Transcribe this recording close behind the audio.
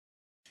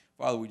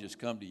Father, we just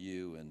come to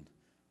you, and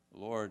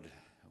Lord,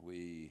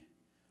 we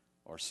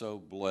are so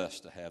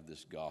blessed to have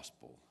this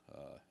gospel.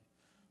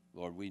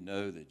 Lord, we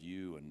know that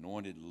you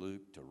anointed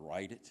Luke to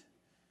write it.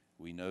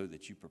 We know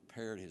that you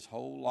prepared his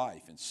whole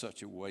life in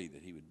such a way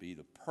that he would be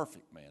the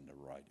perfect man to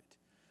write it.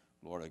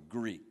 Lord, a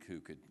Greek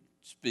who could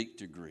speak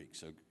to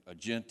Greeks, a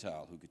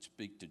Gentile who could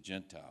speak to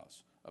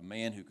Gentiles, a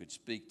man who could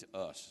speak to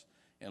us.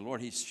 And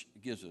Lord, he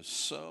gives us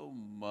so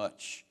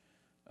much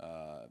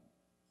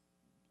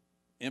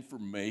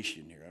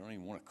information here. I don't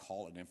even want to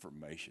call it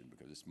information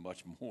because it's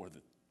much more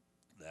than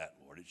that,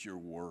 Lord. It's your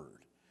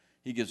word.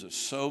 He gives us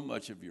so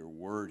much of your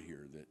word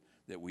here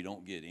that we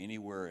don't get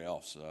anywhere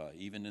else,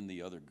 even in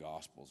the other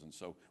gospels. And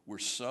so we're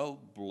so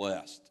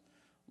blessed,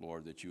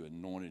 Lord, that you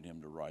anointed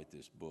him to write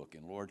this book.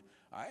 And Lord,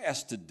 I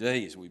ask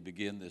today as we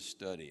begin this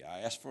study,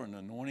 I ask for an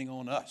anointing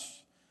on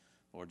us.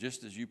 Lord,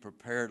 just as you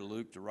prepared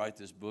Luke to write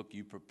this book,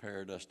 you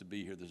prepared us to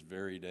be here this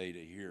very day to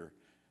hear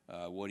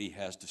what he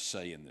has to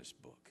say in this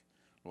book.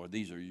 Lord,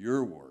 these are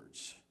your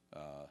words,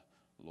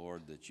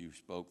 Lord, that you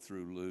spoke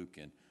through Luke.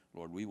 And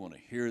Lord, we want to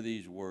hear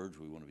these words.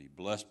 We want to be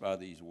blessed by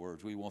these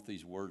words. We want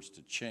these words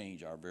to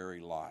change our very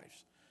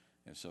lives.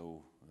 And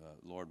so,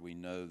 Lord, we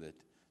know that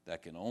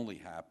that can only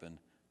happen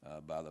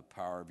by the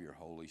power of your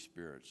Holy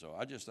Spirit. So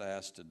I just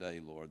ask today,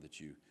 Lord, that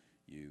you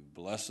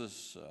bless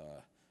us,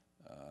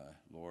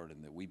 Lord,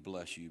 and that we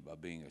bless you by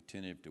being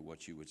attentive to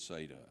what you would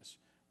say to us.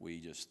 We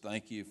just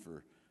thank you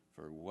for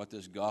what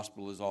this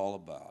gospel is all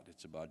about.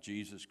 It's about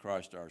Jesus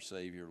Christ, our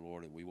Savior,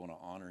 Lord, and we want to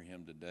honor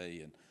him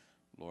today. And,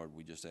 Lord,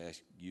 we just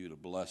ask you to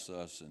bless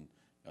us and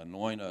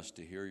anoint us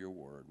to hear your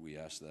word. We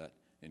ask that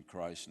in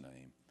Christ's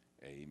name.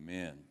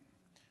 Amen.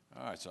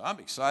 All right, so I'm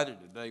excited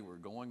today. We're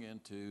going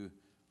into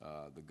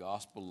the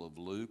Gospel of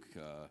Luke,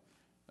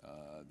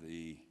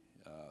 the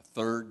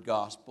third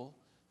gospel.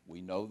 We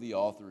know the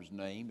author's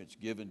name. It's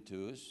given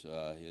to us.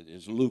 It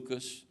is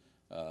Lucas.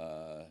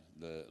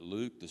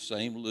 Luke, the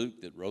same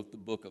Luke that wrote the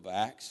book of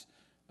Acts.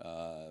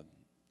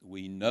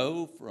 We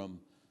know from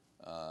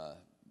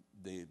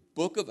the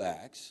book of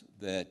Acts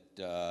that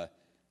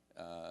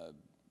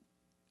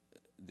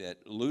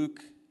Luke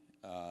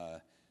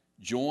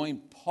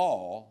joined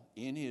Paul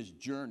in his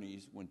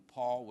journeys when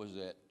Paul was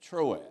at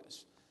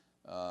Troas.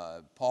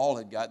 Paul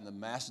had gotten the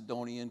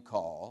Macedonian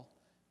call,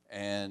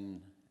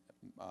 and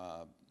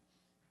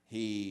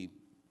he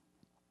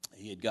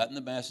had gotten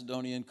the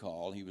Macedonian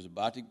call. He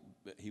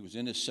was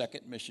in his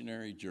second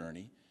missionary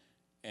journey,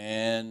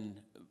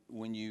 and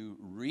when you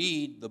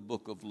read the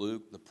book of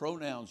Luke, the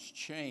pronouns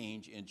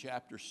change in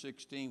chapter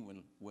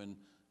 16.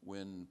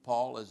 When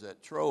Paul is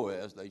at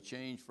Troas, they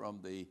change from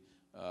the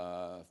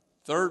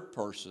third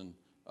person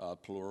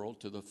plural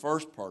to the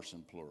first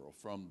person plural,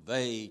 from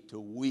they to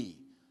we.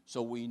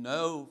 So we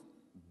know,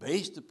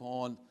 based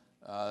upon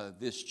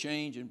this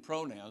change in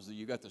pronouns, that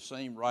you got the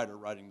same writer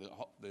writing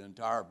the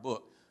entire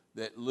book,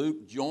 that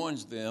Luke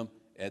joins them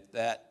at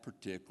that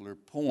particular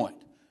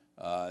point.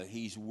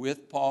 He's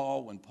with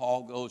Paul when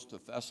Paul goes to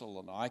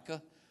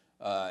Thessalonica.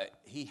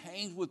 He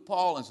hangs with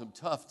Paul in some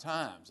tough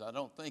times. I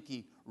don't think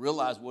he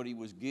realized what he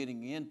was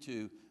getting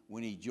into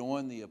when he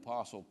joined the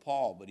Apostle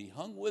Paul, but he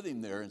hung with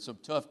him there in some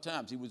tough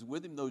times. He was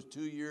with him those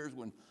 2 years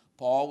when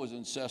Paul was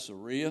in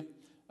Caesarea,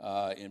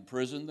 in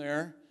prison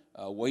there,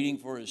 waiting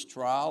for his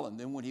trial. And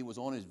then when he was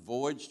on his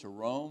voyage to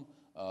Rome,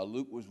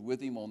 Luke was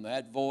with him on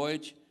that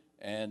voyage.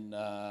 And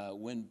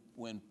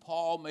when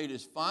Paul made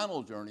his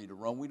final journey to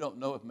Rome, we don't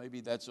know if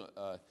maybe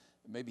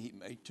maybe he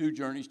made 2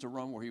 journeys to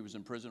Rome where he was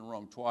in prison in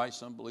Rome twice.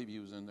 Some believe he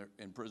was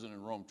in prison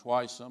in Rome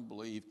twice. Some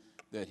believe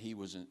that he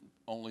was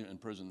only in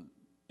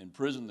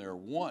prison there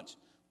once.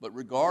 But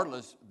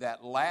regardless,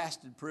 that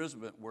last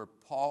imprisonment where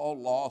Paul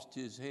lost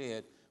his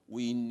head,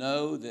 we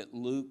know that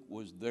Luke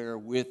was there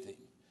with him.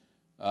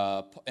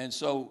 And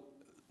so,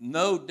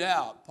 no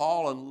doubt,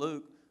 Paul and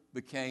Luke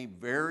became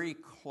very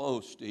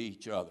close to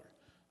each other.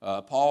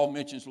 Paul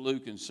mentions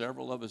Luke in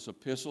several of his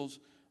epistles.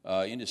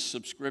 In his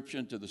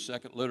subscription to the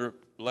second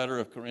letter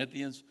of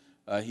Corinthians,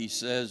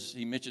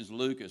 he mentions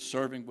Luke as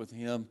serving with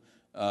him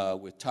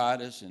with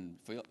Titus in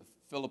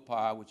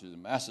Philippi, which is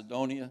in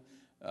Macedonia.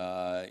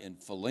 In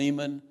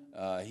Philemon,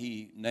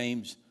 he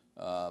names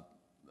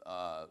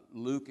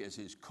Luke as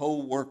his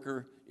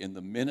co-worker in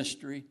the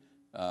ministry,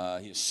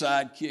 his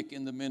sidekick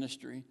in the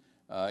ministry.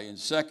 In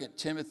 2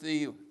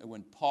 Timothy,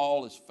 when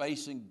Paul is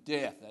facing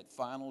death, that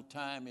final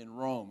time in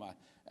Rome,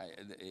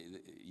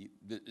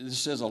 this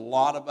says a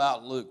lot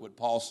about Luke, what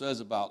Paul says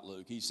about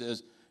Luke. He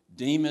says,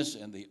 Demas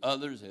and the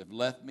others have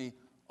left me,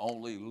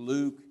 only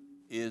Luke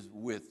is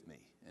with me.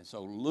 And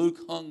so Luke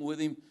hung with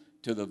him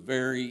to the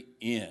very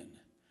end.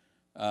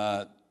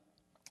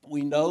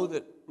 We know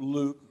that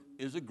Luke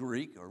is a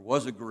Greek, or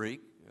was a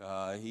Greek.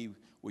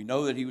 We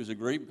know that he was a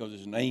Greek because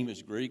his name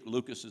is Greek.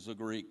 Lucas is a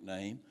Greek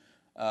name.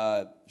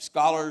 There's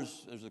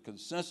a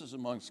consensus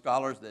among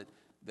scholars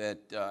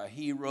that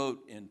he wrote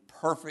in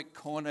perfect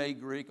Koine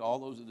Greek. All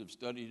those that have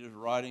studied his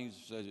writings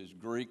says it's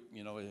Greek.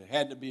 You know, it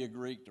had to be a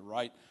Greek to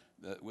write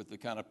with the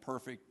kind of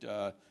perfect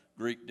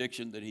Greek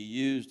diction that he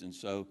used. And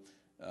so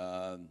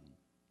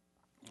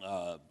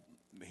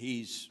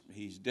he's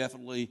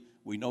definitely,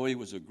 we know he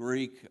was a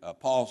Greek.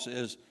 Paul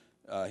says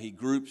he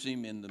groups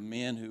him in the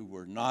men who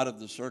were not of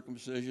the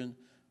circumcision.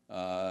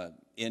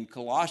 In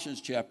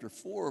Colossians chapter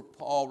 4,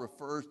 Paul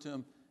refers to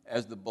him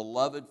as the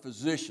beloved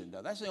physician.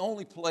 Now, that's the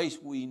only place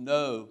we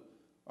know,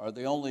 or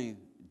the only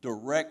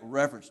direct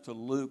reference to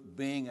Luke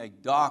being a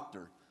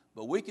doctor.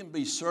 But we can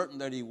be certain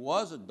that he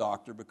was a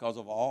doctor because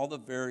of all the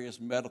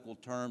various medical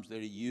terms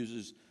that he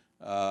uses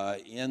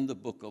in the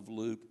book of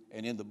Luke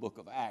and in the book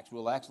of Acts.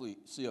 We'll actually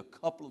see a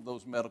couple of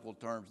those medical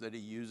terms that he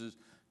uses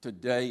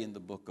today in the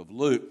book of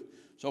Luke.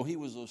 So he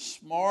was a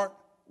smart,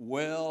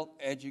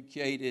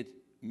 well-educated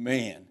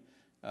man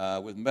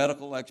with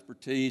medical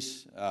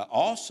expertise.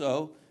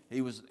 Also,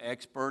 he was an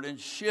expert in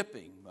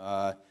shipping.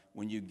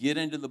 When you get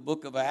into the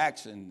book of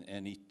Acts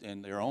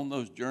and they're on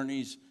those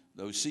journeys,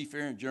 those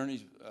seafaring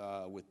journeys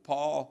with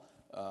Paul,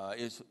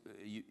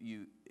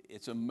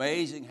 it's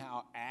amazing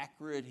how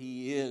accurate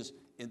he is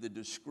in the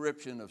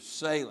description of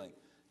sailing.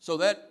 So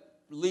that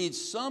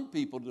leads some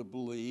people to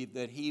believe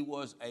that he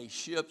was a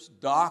ship's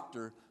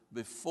doctor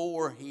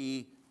before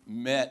he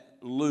met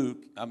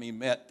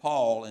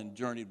Paul and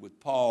journeyed with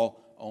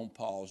Paul on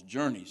Paul's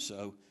journey.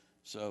 So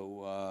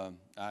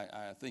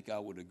I think I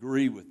would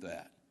agree with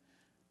that.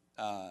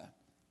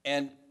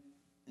 And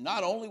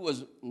not only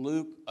was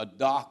Luke a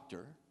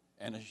doctor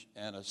and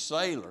a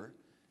sailor,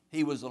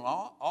 he was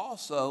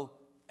also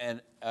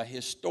a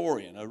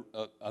historian,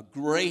 a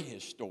great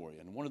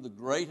historian, one of the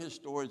great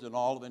historians in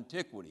all of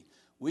antiquity.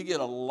 We get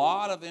a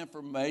lot of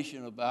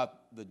information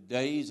about the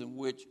days in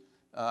which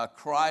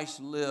Christ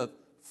lived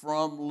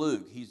from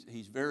Luke.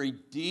 He's very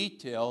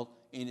detailed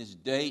in his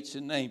dates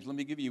and names. Let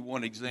me give you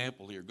one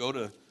example here. Go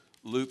to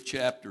Luke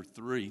chapter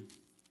 3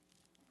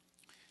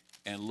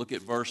 and look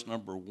at verse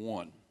number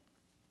 1.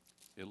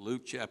 In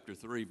Luke chapter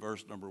 3,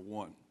 verse number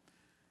 1.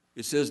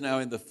 It says, now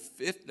in the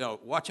fifth, now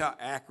watch how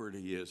accurate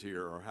he is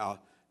here, or how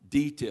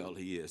detailed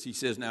he is. He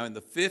says, now in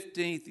the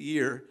 15th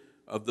year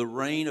of the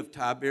reign of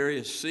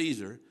Tiberius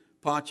Caesar,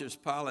 Pontius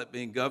Pilate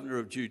being governor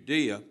of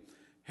Judea,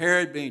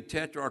 Herod being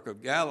tetrarch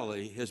of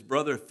Galilee, his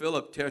brother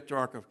Philip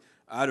tetrarch of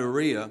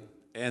Iturea,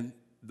 and in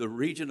the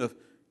region of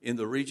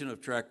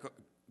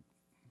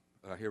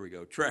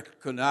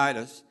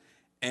Trachonitis,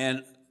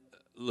 and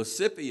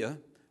Lysippia,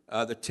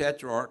 the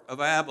tetrarch of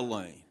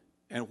Abilene,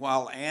 and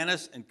while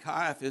Annas and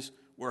Caiaphas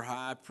were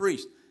high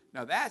priests.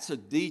 Now that's a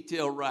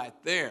detail right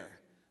there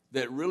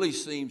that really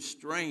seems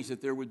strange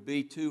that there would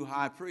be two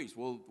high priests.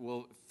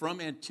 Well, from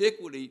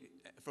antiquity,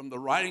 from the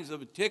writings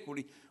of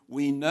antiquity,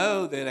 we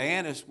know that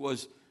Annas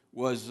was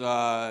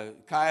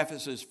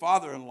Caiaphas'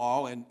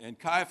 father-in-law, and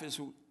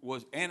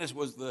Annas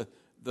was the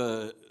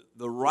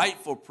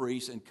rightful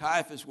priest, and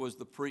Caiaphas was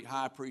the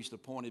high priest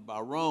appointed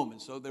by Rome.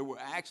 And so there were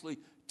actually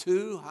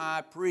two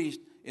high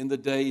priests in the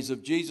days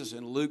of Jesus,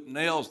 and Luke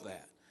nails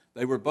that.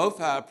 They were both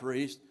high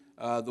priests.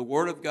 The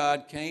word of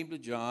God came to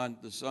John,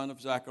 the son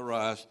of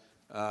Zacharias,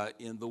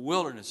 in the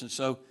wilderness. And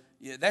so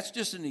that's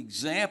just an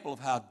example of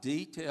how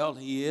detailed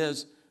he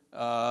is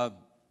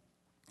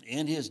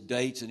in his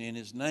dates and in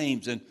his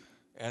names. And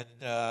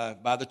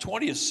by the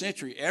 20th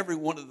century, every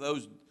one of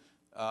those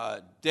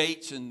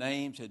dates and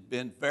names had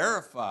been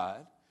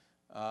verified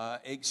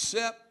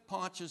except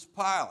Pontius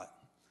Pilate.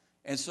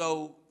 And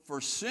so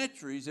for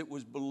centuries, it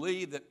was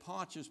believed that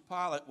Pontius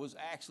Pilate was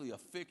actually a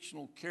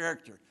fictional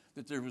character,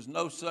 that there was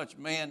no such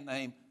man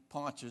named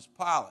Pontius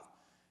Pilate.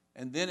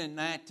 And then in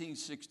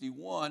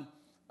 1961,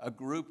 a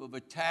group of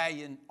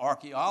Italian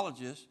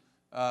archaeologists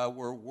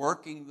were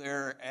working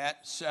there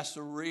at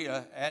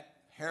Caesarea at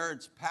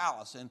Herod's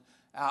palace. And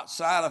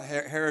outside of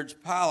Herod's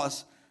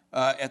palace,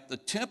 at the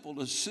temple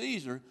to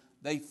Caesar,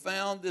 they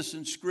found this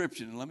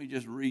inscription. And let me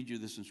just read you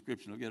this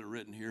inscription. I'll get it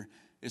written here.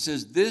 It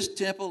says, "This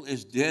temple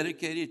is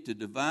dedicated to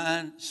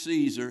divine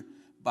Caesar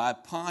by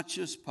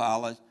Pontius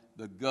Pilate,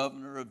 the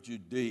governor of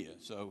Judea."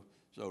 So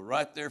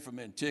right there from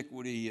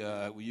antiquity,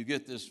 you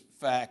get this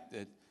fact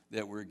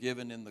that we're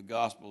given in the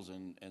Gospels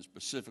and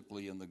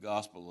specifically in the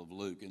Gospel of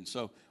Luke. And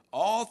so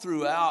all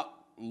throughout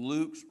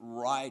Luke's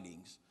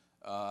writings,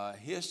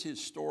 his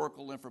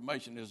historical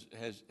information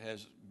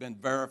has been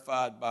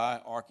verified by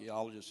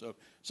archaeologists.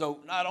 So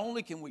not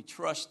only can we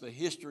trust the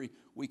history,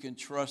 we can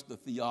trust the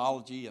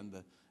theology and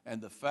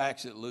the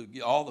facts that Luke,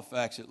 all the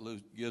facts that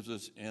Luke gives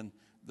us in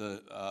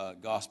the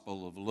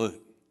Gospel of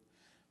Luke.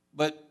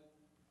 But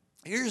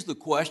here's the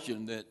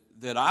question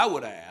that I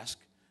would ask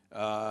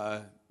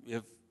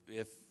if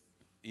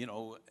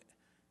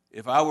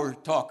I were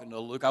talking to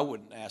Luke. I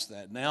wouldn't ask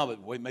that now,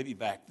 but maybe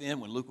back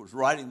then when Luke was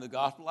writing the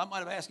gospel, I might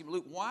have asked him,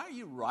 Luke, why are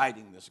you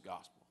writing this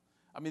gospel?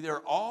 I mean, there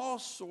are all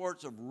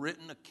sorts of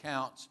written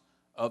accounts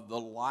of the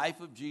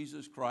life of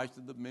Jesus Christ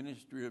and the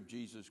ministry of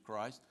Jesus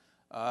Christ.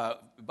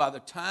 By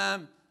the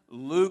time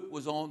Luke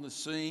was on the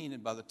scene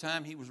and by the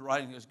time he was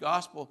writing his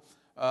gospel,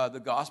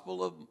 the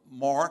Gospel of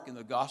Mark and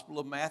the Gospel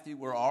of Matthew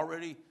were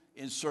already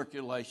in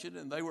circulation,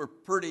 and they were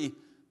pretty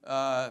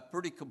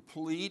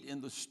complete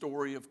in the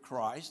story of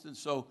Christ. And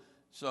so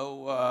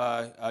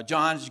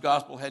John's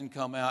gospel hadn't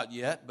come out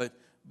yet,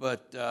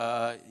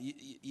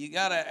 you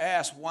got to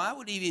ask, why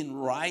would he even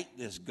write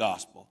this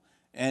gospel?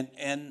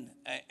 And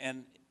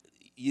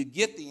you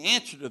get the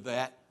answer to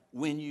that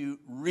when you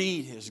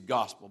read his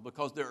gospel,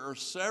 because there are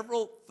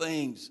several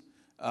things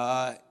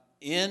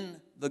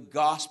in the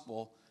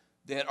gospel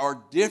that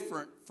are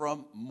different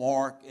from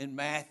Mark and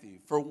Matthew.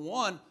 For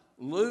one,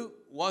 Luke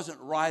wasn't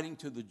writing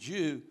to the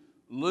Jew.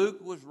 Luke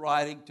was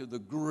writing to the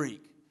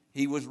Greek.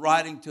 He was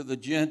writing to the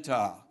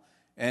Gentile.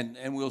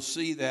 And we'll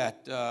see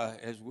that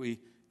as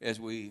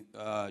we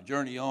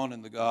journey on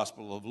in the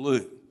Gospel of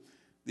Luke.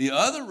 The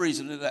other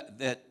reason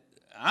that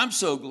I'm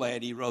so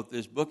glad he wrote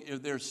this book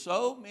is there's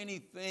so many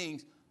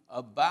things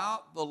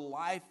about the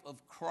life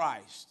of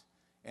Christ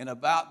and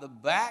about the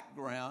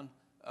background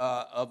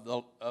of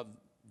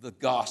the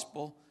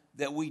gospel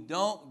that we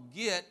don't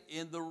get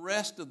in the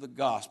rest of the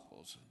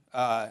Gospels.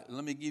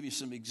 Let me give you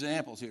some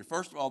examples here.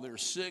 First of all, there are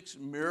 6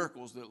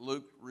 miracles that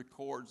Luke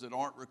records that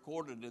aren't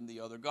recorded in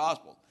the other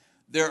Gospels.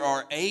 There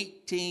are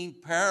 18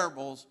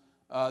 parables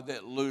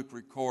that Luke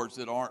records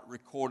that aren't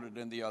recorded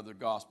in the other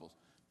Gospels.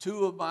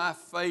 2 of my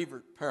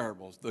favorite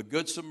parables, the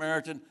Good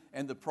Samaritan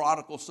and the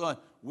Prodigal Son.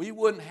 We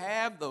wouldn't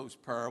have those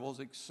parables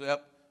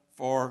except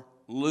for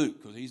Luke,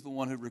 because he's the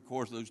one who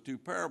records those 2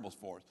 parables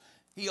for us.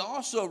 He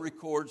also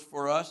records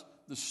for us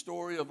the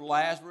story of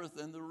Lazarus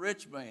and the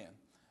rich man.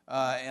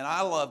 And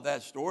I love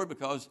that story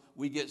because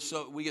we get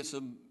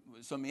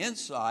some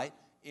insight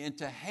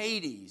into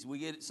Hades. We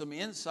get some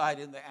insight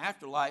in the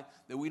afterlife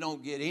that we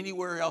don't get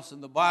anywhere else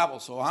in the Bible.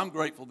 So I'm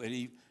grateful that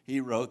he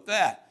wrote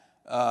that.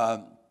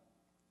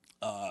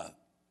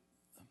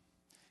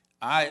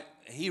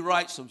 He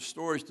writes some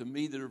stories to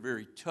me that are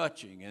very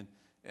touching,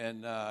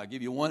 and I'll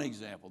give you one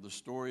example: the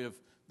story of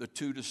the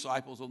 2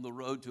 disciples on the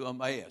road to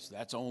Emmaus.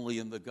 That's only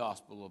in the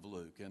Gospel of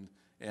Luke, and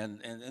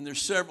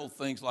there's several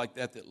things like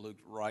that Luke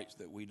writes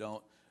that we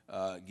don't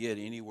get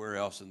anywhere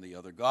else in the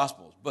other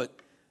Gospels.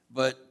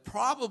 But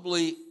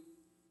probably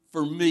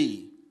for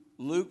me,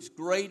 Luke's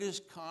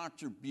greatest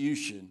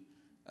contribution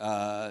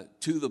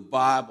to the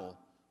Bible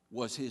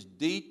was his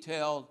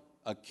detailed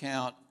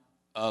account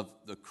of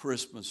the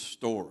Christmas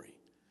story.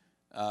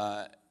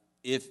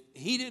 If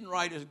he didn't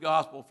write his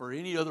gospel for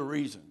any other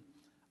reason,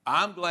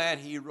 I'm glad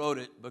he wrote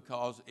it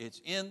because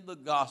it's in the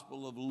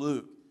Gospel of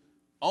Luke,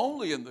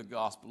 only in the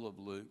Gospel of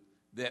Luke,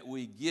 that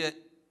we get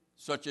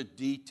such a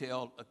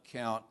detailed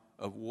account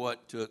of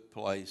what took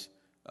place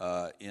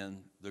in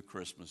the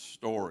Christmas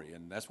story.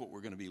 And that's what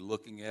we're going to be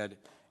looking at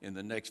in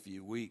the next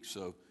few weeks.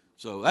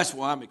 So that's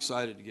why I'm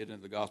excited to get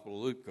into the Gospel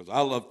of Luke, because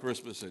I love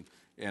Christmas,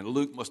 and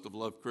Luke must have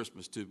loved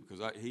Christmas too,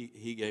 because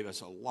he gave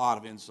us a lot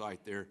of insight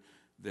there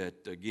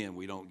that, again,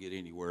 we don't get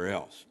anywhere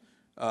else.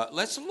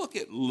 Let's look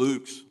at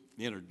Luke's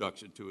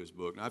introduction to his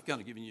book. Now, I've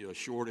kind of given you a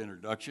short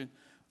introduction.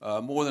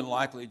 More than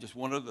likely, just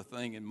one other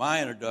thing in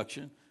my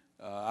introduction,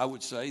 I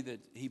would say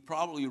that he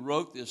probably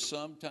wrote this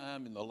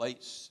sometime in the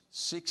late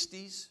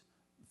 60s,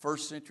 1st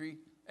century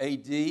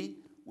A.D.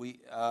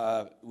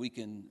 We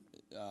can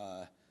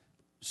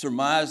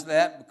surmise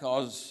that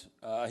because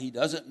he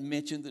doesn't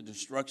mention the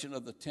destruction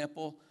of the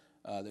temple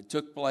that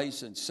took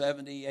place in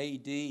 70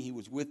 A.D. He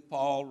was with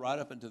Paul right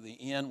up until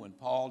the end when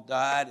Paul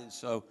died, and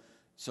so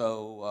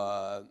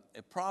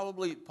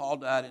probably Paul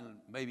died in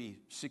maybe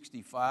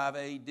 65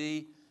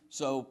 A.D.,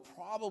 so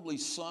probably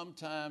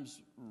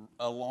sometimes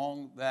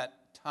along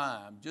that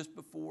time, just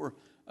before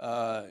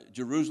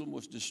Jerusalem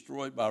was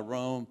destroyed by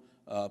Rome,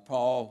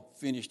 Paul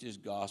finished his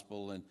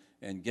gospel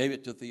and gave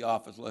it to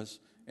Theophilus,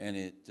 and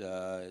it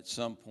at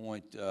some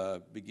point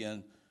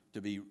began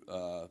to be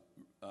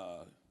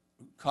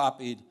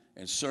copied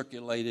and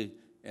circulated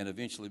and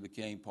eventually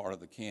became part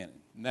of the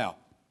canon. Now,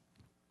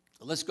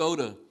 let's go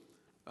to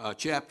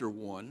chapter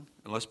 1,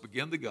 and let's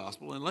begin the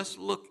gospel, and let's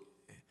look.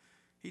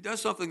 He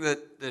does something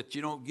that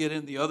you don't get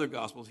in the other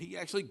gospels. He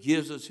actually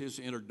gives us his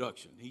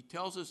introduction. He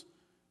tells us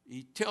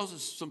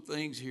some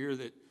things here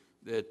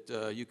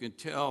that you can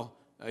tell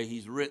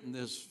he's written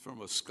this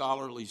from a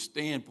scholarly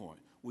standpoint.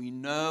 We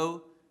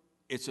know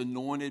it's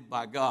anointed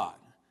by God,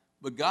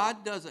 but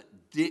God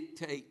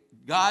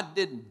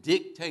didn't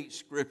dictate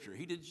Scripture.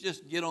 He didn't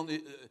just get on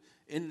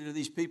into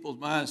these people's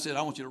minds and said,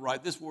 I want you to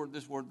write this word,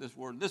 this word, this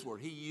word, and this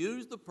word. He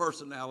used the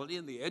personality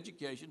and the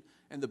education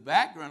and the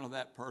background of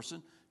that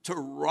person to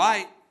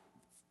write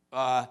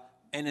an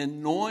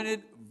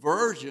anointed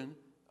version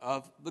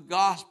of the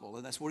gospel,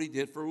 and that's what he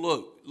did for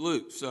Luke.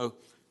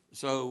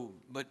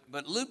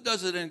 But Luke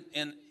does it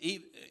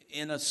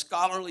in a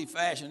scholarly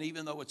fashion,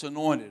 even though it's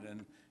anointed,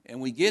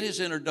 and we get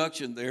his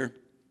introduction there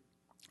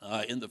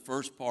in the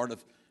first part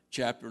of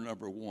chapter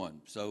number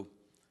 1. So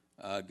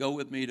go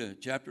with me to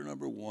chapter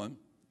number 1,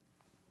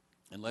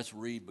 and let's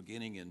read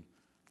beginning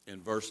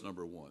in verse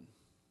number 1.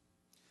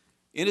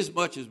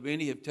 Inasmuch as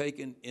many have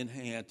taken in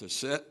hand to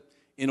set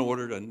in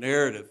order a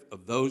narrative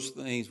of those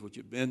things which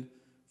have been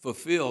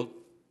fulfilled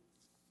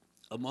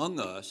among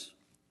us,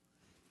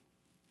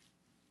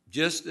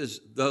 just as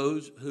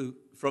those who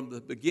from the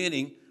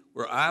beginning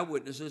were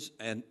eyewitnesses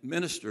and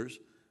ministers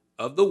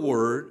of the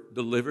word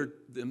delivered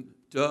them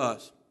to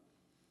us.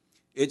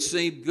 It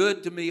seemed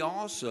good to me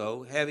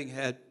also, having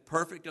had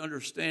perfect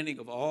understanding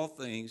of all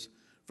things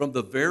from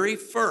the very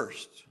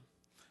first,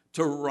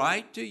 to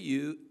write to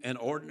you an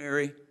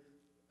orderly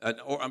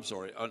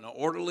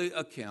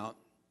account,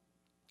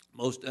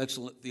 most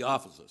excellent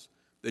Theophilus,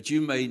 that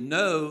you may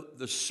know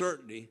the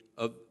certainty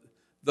of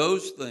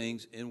those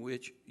things in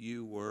which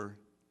you were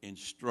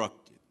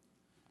instructed.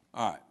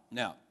 All right,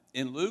 now,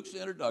 in Luke's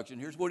introduction,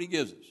 here's what he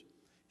gives us.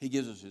 He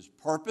gives us his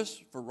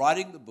purpose for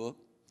writing the book.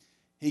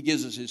 He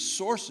gives us his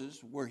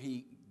sources where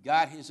he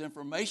got his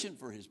information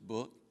for his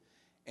book.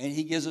 And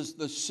he gives us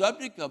the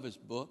subject of his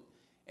book.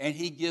 And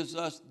he gives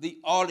us the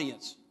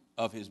audience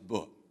of his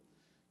book.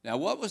 Now,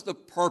 what was the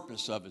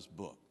purpose of his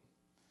book?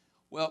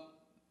 Well,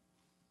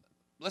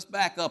 let's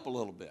back up a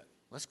little bit.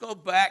 Let's go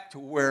back to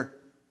where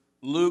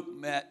Luke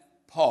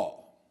met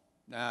Paul.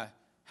 Now,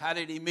 how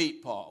did he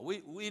meet Paul?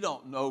 We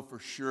don't know for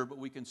sure, but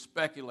we can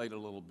speculate a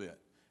little bit.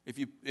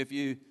 If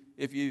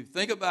you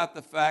think about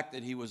the fact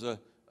that he was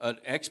an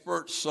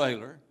expert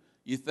sailor,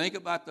 you think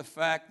about the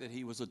fact that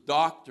he was a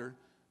doctor,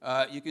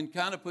 you can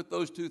kind of put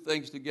those two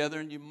things together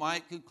and you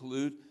might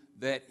conclude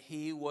that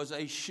he was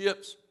a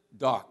ship's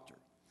doctor.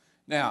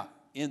 Now,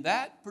 in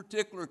that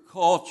particular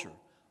culture,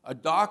 a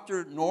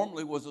doctor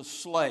normally was a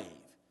slave,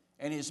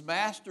 and his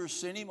master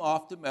sent him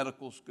off to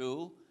medical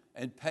school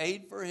and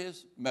paid for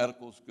his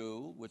medical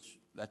school, which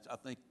I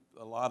think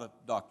a lot of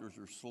doctors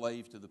are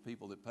slaves to the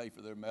people that pay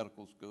for their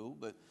medical school,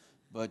 but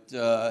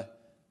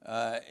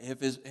if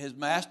his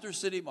master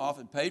sent him off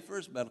and paid for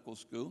his medical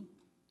school,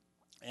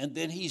 and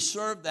then he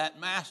served that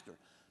master.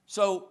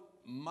 So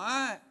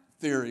my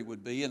theory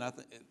would be, and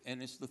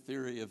it's the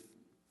theory of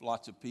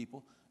lots of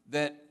people,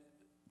 that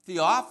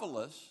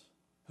Theophilus,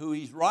 who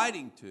he's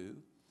writing to,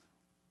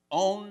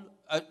 owned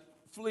a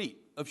fleet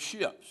of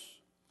ships,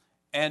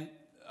 and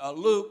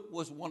Luke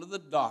was one of the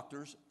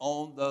doctors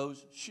on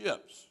those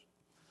ships.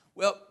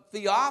 Well,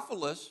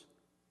 Theophilus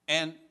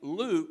and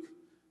Luke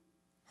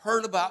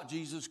heard about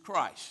Jesus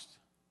Christ.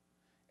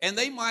 And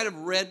they might have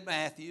read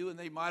Matthew, and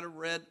they might have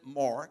read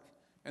Mark,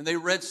 and they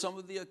read some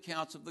of the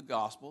accounts of the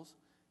Gospels.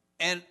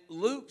 And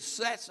Luke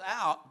sets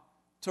out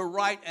to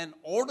write an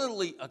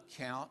orderly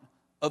account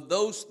of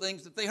those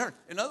things that they heard.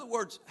 In other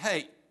words,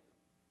 hey,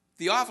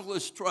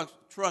 Theophilus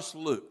trusts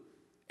Luke,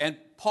 and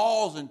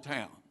Paul's in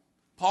town.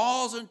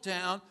 Paul's in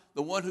town,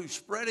 the one who's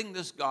spreading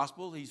this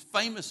gospel. He's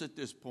famous at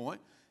this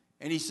point.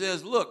 And he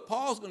says, look,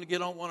 Paul's going to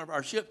get on one of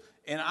our ships,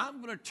 and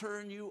I'm going to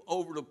turn you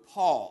over to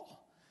Paul.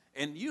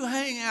 And you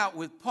hang out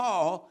with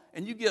Paul,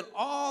 and you get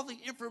all the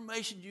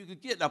information you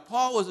could get. Now,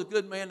 Paul was a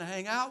good man to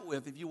hang out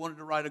with if you wanted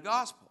to write a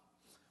gospel,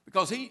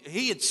 because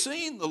he had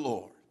seen the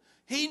Lord.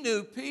 He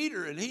knew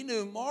Peter, and he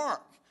knew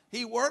Mark.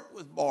 He worked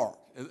with Mark.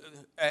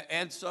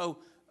 And so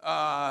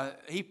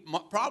he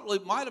probably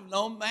might have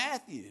known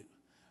Matthew.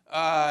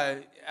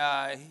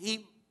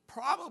 He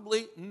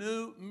probably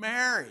knew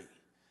Mary.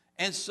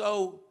 And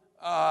so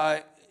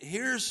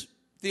here's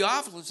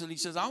Theophilus, and he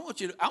says, I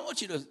want you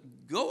to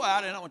go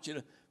out, and I want you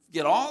to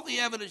get all the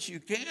evidence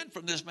you can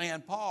from this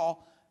man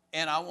Paul,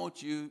 and I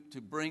want you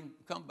to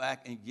come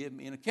back and give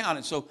me an account.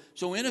 And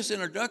so in his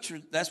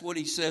introduction, that's what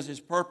he says his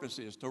purpose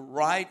is, to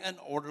write an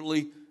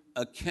orderly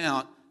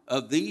account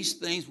of these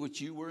things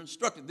which you were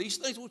instructed, these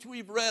things which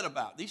we've read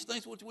about, these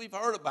things which we've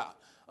heard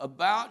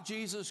about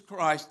Jesus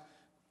Christ.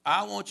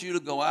 I want you to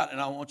go out, and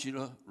I want you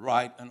to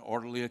write an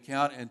orderly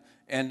account.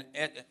 And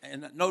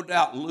no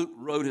doubt Luke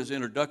wrote his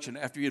introduction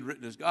after he had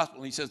written his gospel,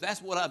 and he says,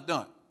 that's what I've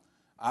done.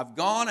 I've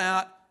gone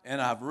out, and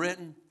I've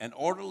written an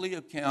orderly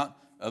account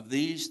of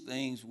these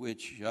things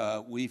which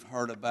we've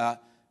heard about.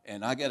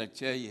 And I got to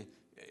tell you,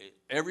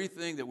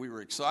 everything that we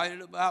were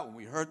excited about when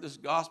we heard this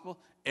gospel,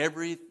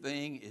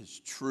 everything is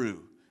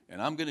true.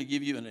 And I'm going to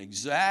give you an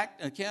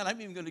exact account.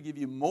 I'm even going to give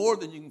you more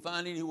than you can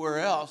find anywhere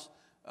else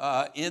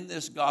in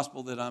this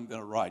gospel that I'm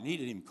going to write. And he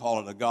didn't even call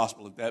it a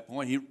gospel at that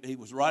point. He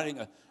was writing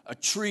a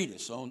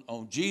treatise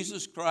on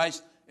Jesus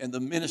Christ and the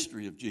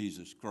ministry of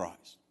Jesus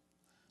Christ.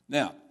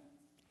 Now,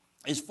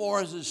 as far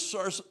as his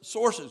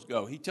sources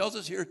go, he tells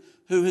us here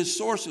who his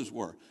sources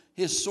were.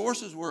 His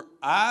sources were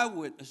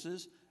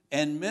eyewitnesses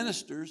and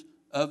ministers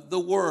of the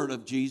word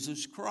of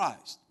Jesus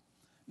Christ.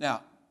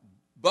 Now,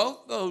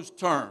 both those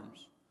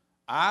terms,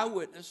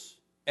 eyewitness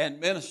and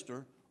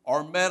minister,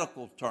 are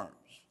medical terms.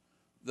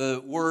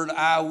 The word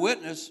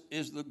eyewitness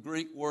is the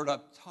Greek word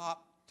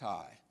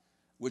autoptai,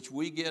 which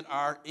we get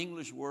our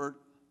English word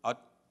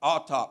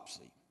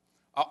autopsy.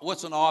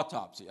 What's an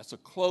autopsy? That's a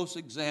close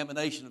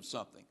examination of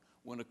something.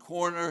 When a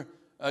coroner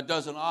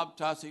does an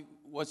autopsy,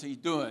 what's he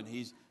doing?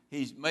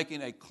 He's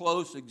making a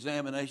close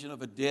examination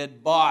of a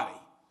dead body.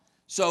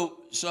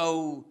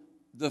 So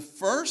the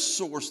first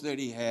source that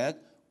he had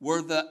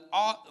were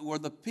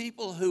the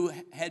people who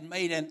had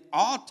made an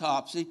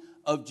autopsy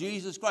of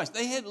Jesus Christ.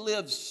 They had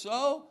lived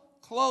so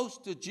close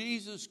to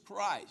Jesus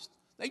Christ.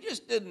 They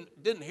just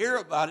didn't hear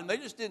about him. They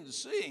just didn't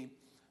see him.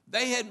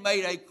 They had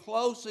made a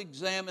close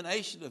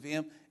examination of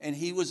him, and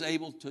he was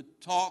able to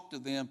talk to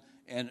them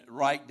and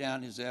write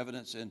down his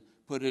evidence and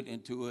put it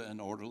into an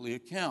orderly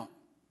account.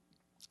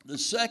 The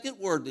second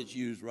word that's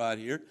used right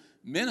here,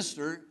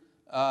 minister,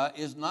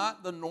 is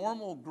not the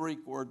normal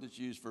Greek word that's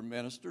used for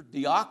minister,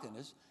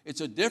 diakonos.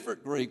 It's a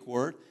different Greek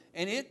word,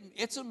 and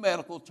it's a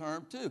medical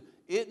term too.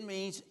 It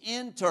means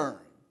intern.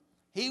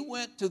 He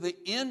went to the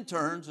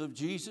interns of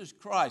Jesus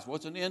Christ.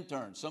 What's an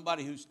intern?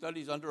 Somebody who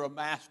studies under a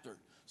master,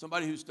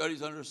 somebody who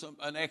studies under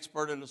an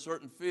expert in a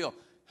certain field.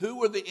 Who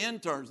were the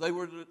interns? They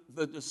were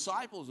the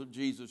disciples of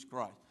Jesus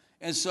Christ.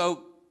 And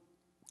so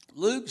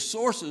Luke's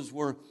sources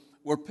were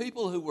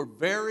people who were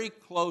very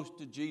close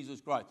to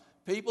Jesus Christ,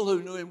 people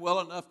who knew him well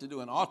enough to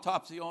do an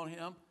autopsy on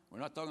him. We're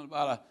not talking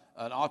about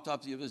an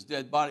autopsy of his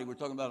dead body. We're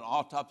talking about an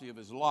autopsy of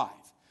his life.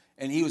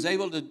 And he was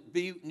able to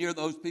be near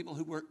those people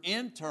who were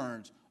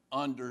interns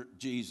under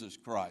Jesus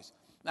Christ.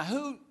 Now,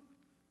 who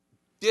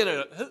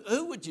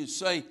would you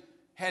say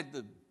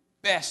did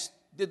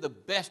the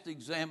best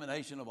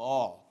examination of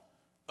all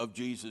of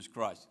Jesus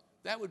Christ?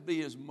 That would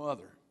be his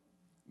mother,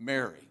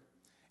 Mary.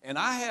 And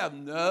I have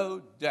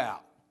no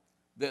doubt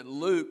that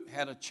Luke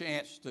had a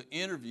chance to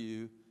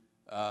interview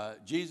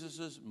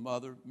Jesus'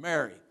 mother,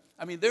 Mary.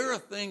 I mean, there are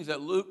things that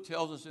Luke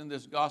tells us in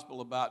this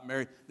gospel about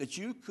Mary that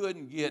you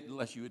couldn't get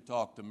unless you had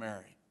talked to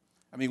Mary.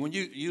 I mean, when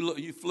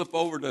you flip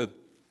over to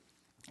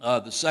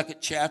the second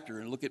chapter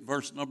and look at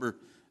verse number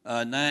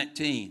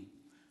 19,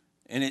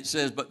 and it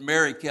says, "But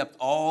Mary kept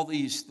all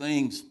these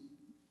things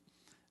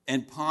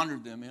and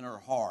pondered them in her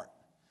heart."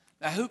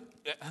 Now,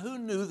 who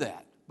knew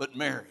that but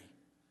Mary?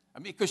 I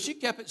mean, because she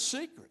kept it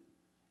secret.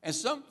 And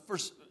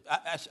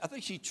I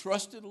think she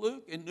trusted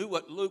Luke and knew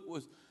what Luke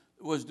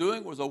was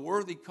doing was a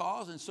worthy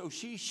cause. And so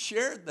she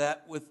shared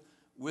that with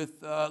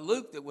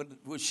Luke, that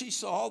when she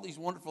saw all these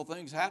wonderful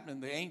things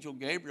happening, the angel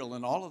Gabriel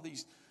and all of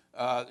these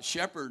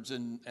shepherds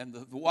and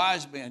the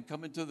wise men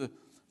coming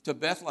to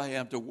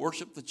Bethlehem to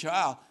worship the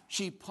child,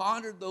 she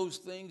pondered those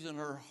things in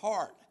her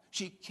heart.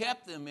 She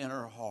kept them in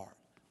her heart.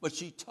 But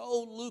she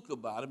told Luke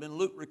about them, and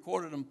Luke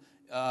recorded them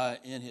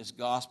in his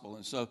gospel.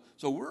 And so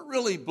we're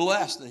really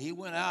blessed that he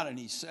went out and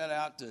he set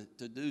out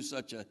to do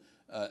such a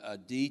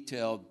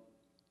detailed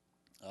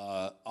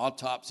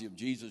autopsy of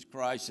Jesus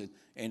Christ,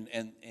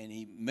 and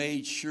he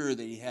made sure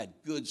that he had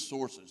good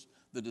sources,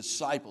 the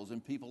disciples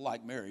and people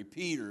like Mary,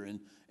 Peter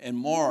and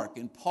Mark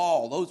and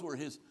Paul. Those were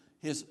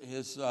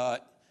the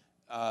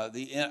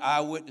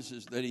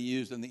eyewitnesses that he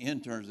used and the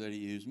interns that he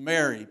used.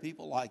 Mary,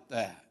 people like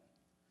that.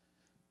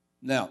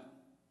 Now,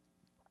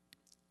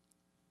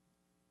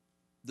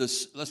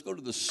 let's go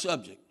to the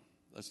subject.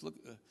 Let's look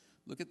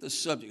at the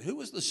subject. Who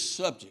was the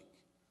subject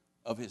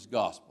of his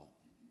gospel?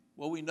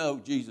 Well, we know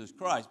Jesus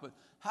Christ, but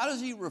how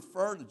does he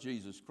refer to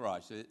Jesus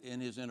Christ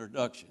in his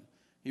introduction?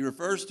 He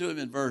refers to him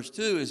in verse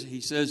 2 as he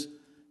says,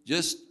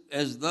 "Just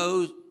as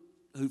those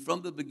who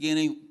from the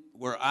beginning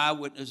were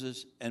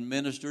eyewitnesses and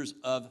ministers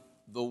of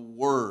the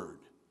word."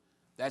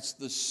 That's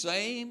the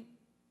same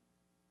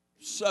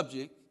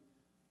subject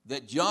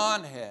that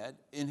John had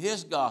in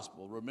his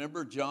gospel.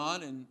 Remember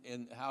John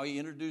and how he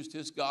introduced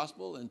his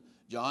gospel in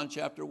John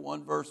chapter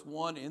 1, verse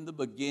 1. "In the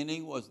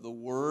beginning was the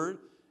Word,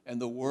 and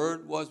the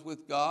Word was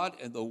with God,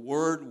 and the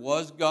Word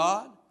was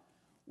God."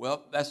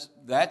 Well, that's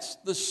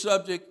the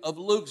subject of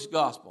Luke's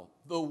gospel,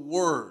 the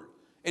Word.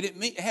 And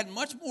it had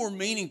much more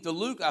meaning to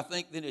Luke, I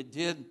think, than it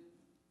did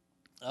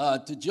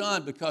to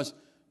John, because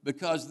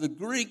the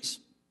Greeks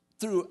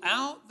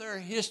throughout their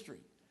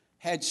history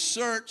had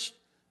searched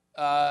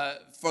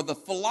for the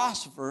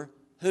philosopher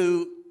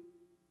who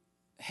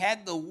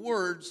had the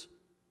words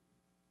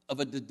of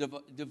a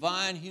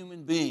divine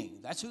human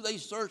being. That's who they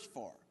searched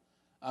for.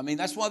 I mean,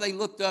 that's why they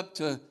looked up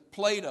to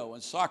Plato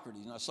and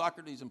Socrates. Now,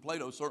 Socrates and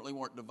Plato certainly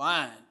weren't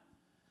divine,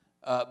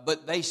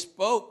 but they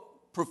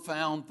spoke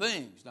profound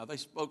things. Now, they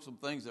spoke some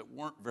things that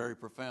weren't very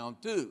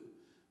profound too,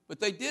 but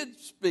they did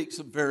speak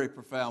some very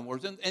profound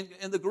words.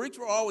 And the Greeks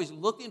were always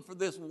looking for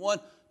this one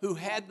who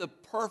had the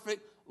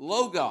perfect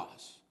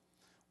logos.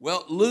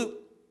 Well,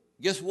 Luke,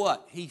 guess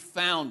what? He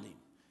found him.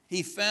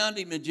 He found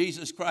him in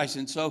Jesus Christ.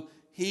 And so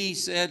he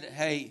said,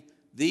 hey,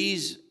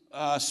 these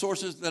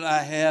sources that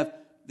I have,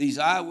 these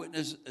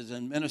eyewitnesses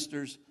and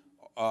ministers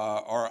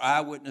are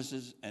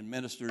eyewitnesses and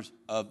ministers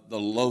of the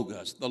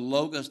Logos. The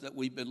Logos that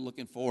we've been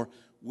looking for,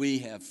 we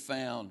have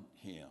found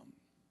him.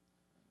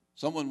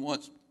 Someone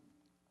once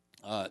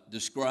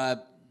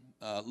described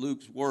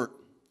Luke's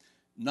work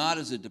not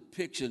as a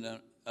depiction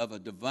of a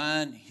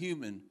divine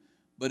human,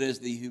 but as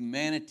the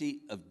humanity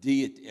of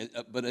deity,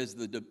 but as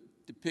the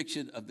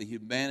depiction of the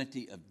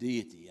humanity of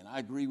deity. And I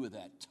agree with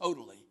that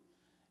totally.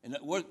 And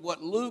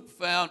what Luke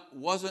found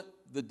wasn't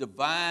the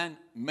divine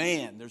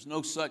man. There's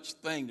no such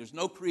thing. There's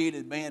no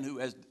created man who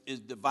is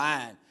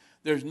divine.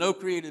 There's no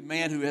created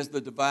man who has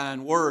the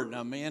divine word.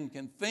 Now, man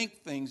can think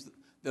things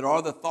that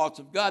are the thoughts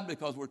of God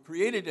because we're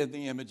created in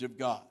the image of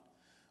God.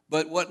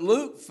 But what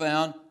Luke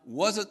found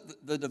wasn't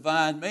the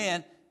divine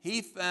man.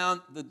 He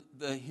found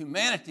the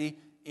humanity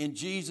in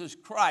Jesus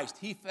Christ.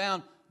 He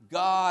found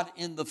God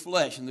in the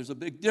flesh, and there's a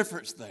big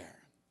difference there.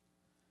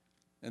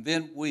 And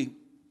then we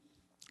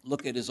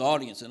look at his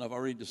audience, and I've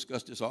already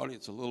discussed his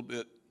audience a little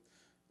bit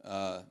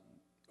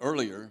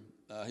earlier.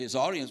 His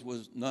audience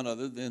was none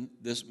other than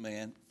this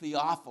man,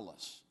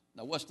 Theophilus.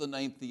 Now, what's the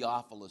name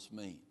Theophilus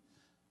mean?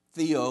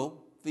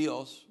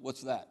 Theos,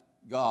 what's that?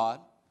 God.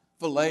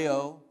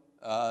 Phileo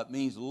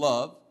means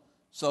love.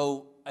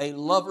 So a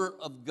lover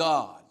of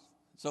God.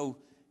 So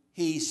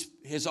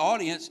his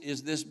audience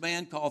is this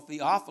man called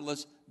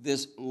Theophilus,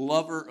 this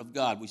lover of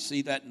God. We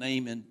see that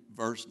name in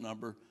verse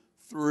number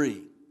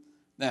 3.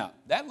 Now,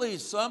 that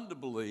leads some to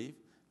believe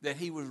that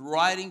he was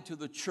writing to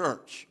the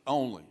church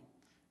only.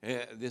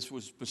 This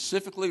was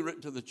specifically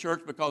written to the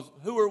church because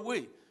who are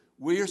we?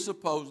 We are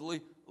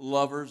supposedly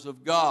lovers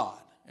of God.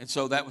 And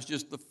so that was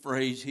just the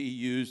phrase he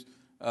used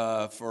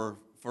for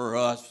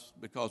us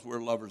because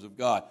we're lovers of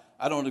God.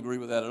 I don't agree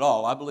with that at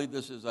all. I believe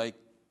this is a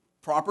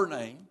proper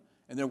name.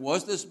 And there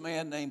was this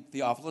man named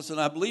Theophilus,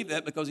 and I believe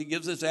that because he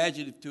gives this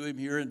adjective to him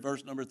here in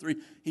verse number 3.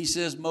 He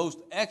says, most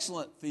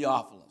excellent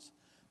Theophilus.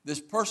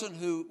 This person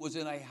who was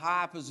in a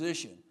high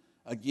position.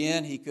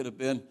 Again, he could have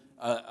been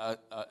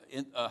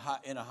in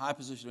a high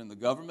position in the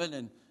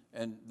government,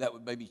 and that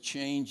would maybe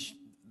change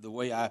the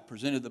way I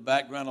presented the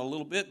background a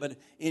little bit. But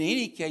in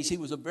any case, he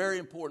was a very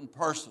important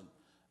person.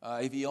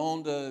 If he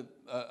owned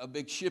a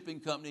big shipping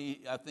company,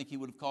 I think he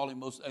would have called him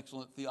most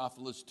excellent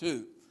Theophilus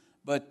too.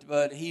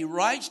 But he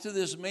writes to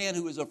this man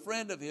who is a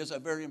friend of his, a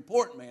very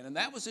important man, and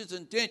that was his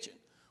intention,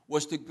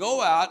 was to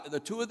go out. The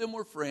two of them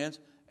were friends.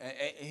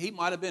 He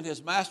might have been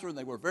his master, and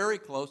they were very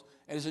close.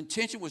 And his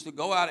intention was to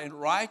go out and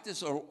write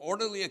this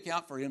orderly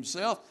account for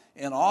himself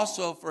and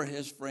also for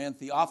his friend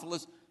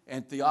Theophilus,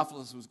 and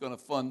Theophilus was going to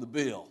fund the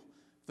bill.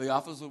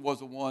 Theophilus was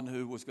the one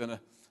who was going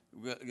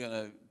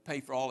to pay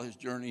for all his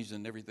journeys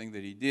and everything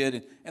that he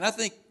did. And I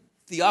think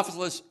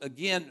Theophilus,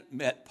 again,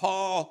 met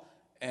Paul,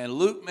 and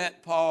Luke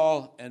met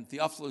Paul, and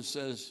Theophilus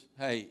says,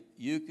 hey,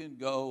 you can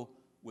go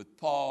with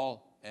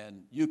Paul,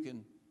 and you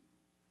can,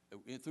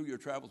 through your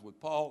travels with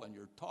Paul and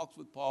your talks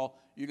with Paul,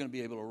 you're going to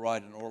be able to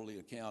write an orderly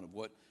account of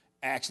what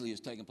actually is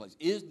taking place.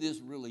 Is this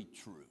really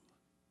true?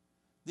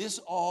 This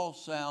all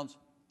sounds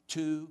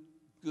too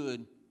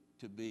good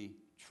to be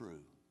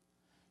true.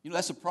 You know,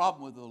 that's a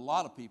problem with a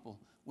lot of people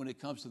when it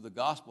comes to the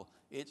gospel.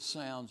 It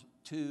sounds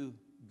too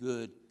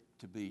good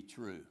to be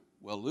true.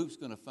 Well, Luke's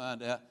going to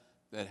find out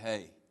that,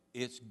 hey,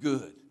 it's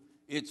good.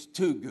 It's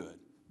too good,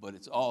 but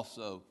it's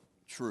also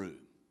true.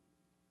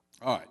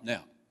 All right,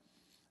 now,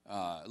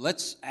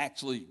 let's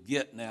actually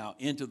get now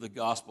into the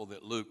gospel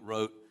that Luke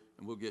wrote,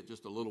 and we'll get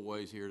just a little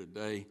ways here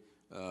today.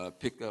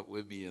 Pick up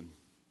with me in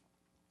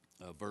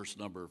verse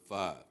number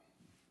 5.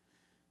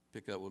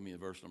 Pick up with me in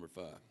verse number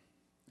 5.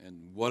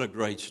 And what a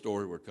great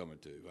story we're coming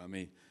to. I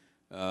mean,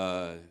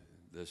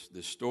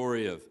 this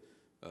story of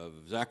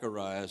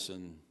Zacharias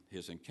and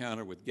his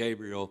encounter with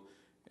Gabriel,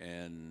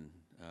 and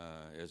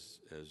as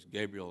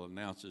Gabriel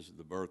announces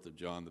the birth of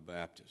John the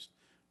Baptist.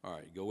 All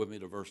right, go with me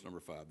to verse number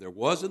 5. There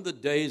was in the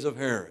days of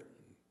Herod,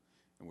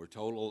 and we're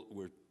told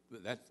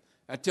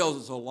that tells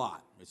us a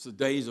lot. It's the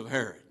days of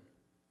Herod.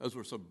 Those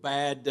were some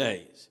bad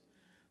days.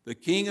 The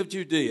king of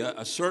Judea,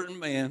 a certain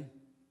man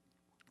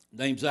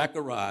named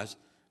Zacharias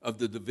of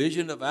the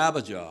division of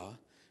Abijah,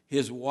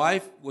 his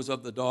wife was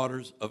of the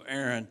daughters of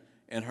Aaron,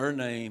 and her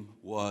name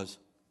was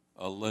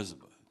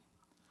Elizabeth.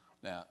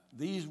 Now,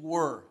 these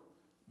were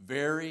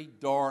very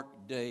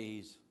dark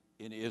days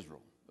in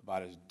Israel,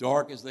 about as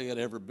dark as they had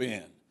ever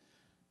been.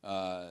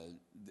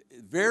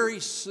 Very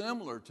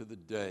similar to the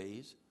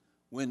days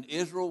when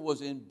Israel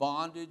was in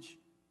bondage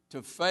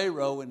to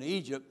Pharaoh in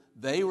Egypt.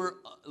 They were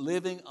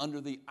living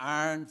under the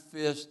iron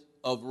fist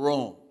of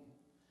Rome.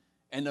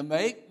 And to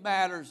make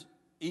matters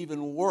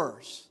even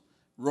worse,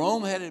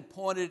 Rome had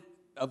appointed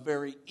a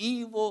very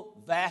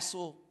evil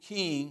vassal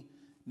king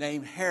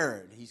named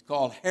Herod. He's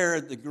called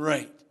Herod the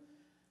Great.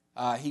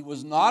 He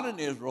was not an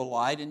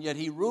Israelite, and yet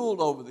he ruled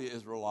over the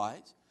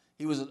Israelites.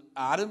 He was an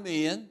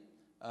Idumean,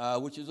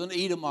 which is an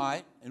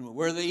Edomite. And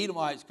where the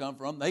Edomites come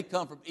from, they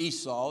come from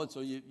Esau. And so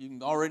you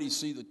can already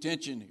see the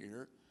tension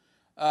here.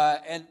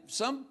 And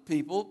some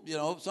people,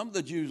 some of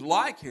the Jews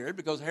like Herod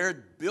because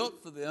Herod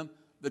built for them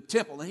the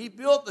temple. And he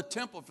built the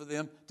temple for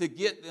them to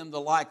get them to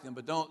like them.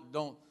 But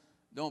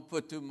don't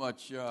put too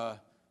much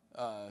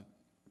on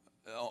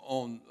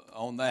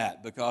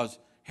that, because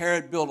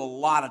Herod built a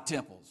lot of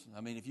temples. I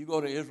mean, if you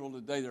go to Israel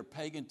today, there are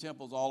pagan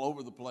temples all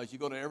over the place. You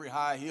go to every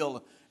high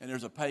hill, and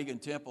there's a pagan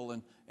temple,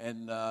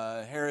 and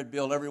Herod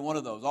built every one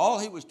of those. All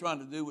he was trying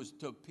to do was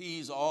to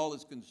appease all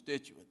his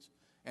constituents.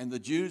 And the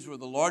Jews were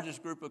the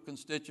largest group of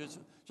constituents.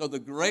 So the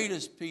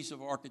greatest piece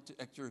of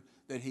architecture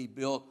that he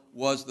built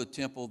was the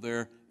temple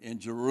there in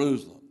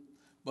Jerusalem.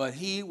 But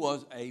he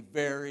was a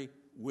very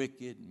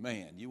wicked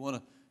man. You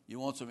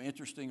want some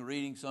interesting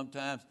reading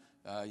sometimes?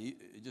 You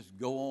just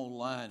go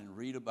online and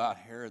read about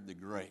Herod the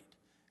Great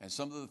and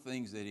some of the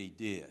things that he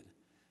did.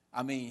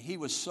 I mean, he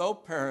was so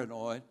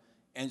paranoid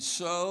and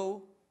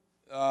so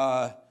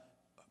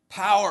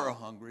power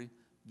hungry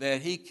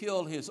that he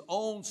killed his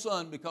own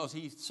son because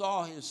he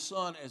saw his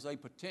son as a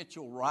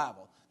potential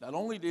rival. Not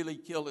only did he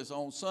kill his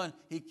own son,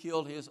 he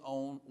killed his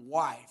own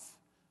wife.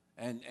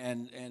 And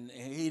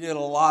he did a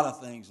lot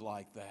of things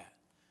like that.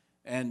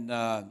 And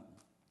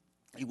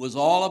he was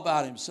all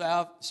about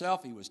himself.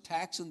 He was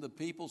taxing the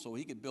people so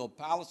he could build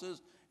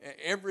palaces.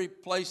 Every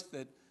place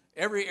that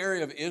Every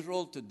area of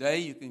Israel today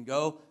you can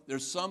go,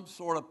 there's some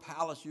sort of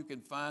palace you can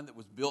find that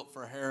was built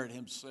for Herod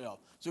himself.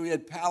 So he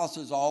had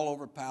palaces all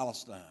over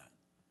Palestine.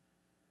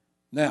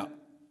 Now,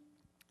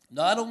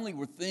 not only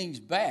were things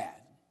bad,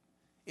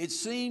 it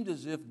seemed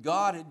as if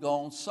God had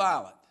gone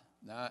silent.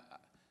 Now,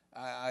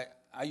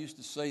 I used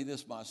to say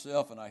this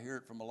myself, and I hear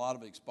it from a lot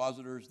of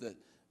expositors,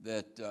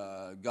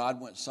 that God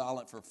went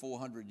silent for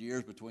 400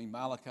 years between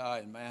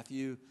Malachi and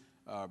Matthew,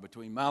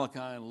 between Malachi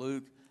and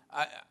Luke.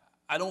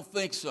 I don't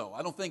think so.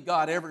 I don't think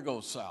God ever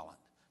goes silent,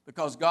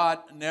 because God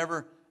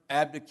never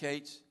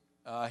abdicates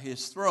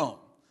his throne.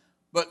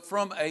 But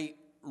from a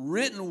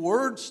written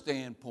word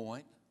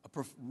standpoint,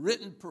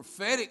 written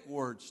prophetic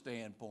word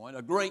standpoint,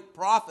 a great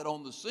prophet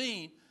on the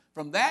scene,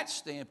 from that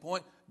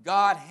standpoint,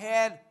 God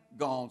had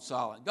gone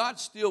silent. God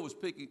still was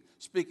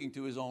speaking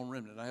to his own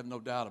remnant. I have no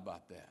doubt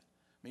about that.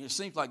 I mean, it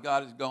seems like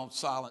God has gone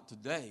silent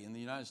today in the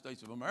United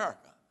States of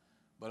America,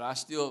 but I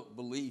still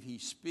believe he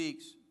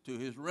speaks to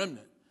his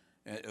remnant,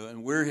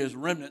 and we're his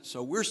remnant,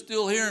 so we're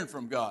still hearing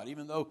from God,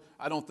 even though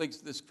I don't think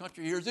this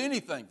country hears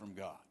anything from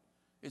God.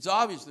 It's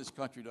obvious this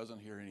country doesn't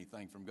hear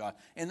anything from God,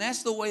 and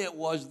that's the way it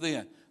was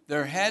then.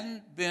 There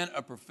hadn't been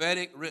a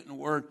prophetic written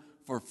word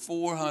for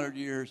 400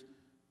 years,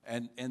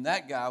 and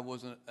that guy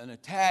was an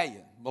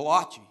Italian,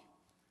 Malachi.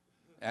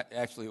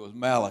 Actually, it was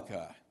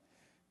Malachi.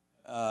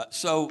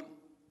 So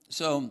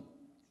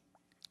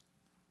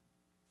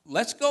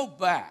let's go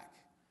back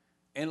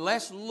and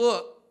let's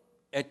look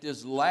at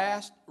this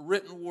last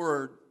written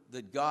word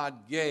that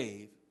God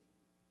gave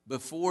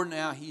before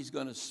now he's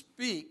going to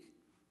speak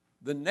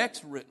the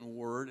next written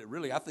word.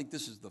 Really, I think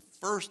this is the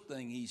first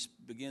thing he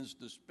begins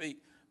to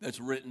speak that's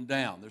written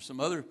down. There's some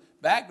other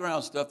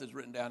background stuff that's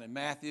written down in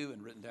Matthew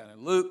and written down in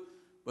Luke,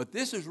 but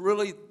this is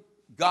really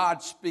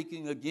God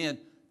speaking again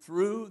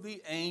through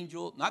the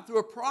angel, not through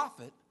a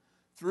prophet,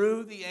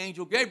 through the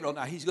angel Gabriel.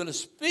 Now, he's going to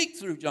speak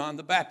through John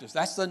the Baptist.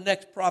 That's the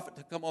next prophet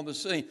to come on the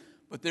scene.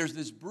 But there's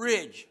this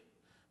bridge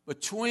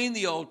between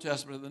the Old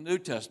Testament and the New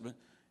Testament.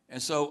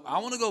 And so I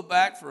want to go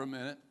back for a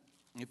minute,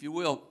 if you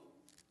will.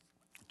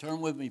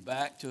 Turn with me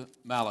back to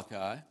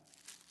Malachi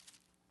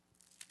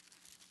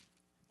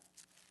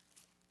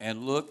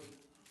and look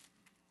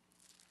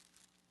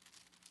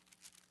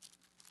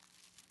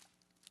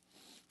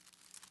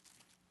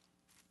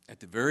at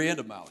the very end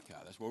of Malachi.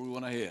 That's where we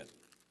want to head.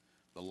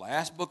 The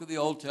last book of the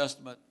Old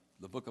Testament,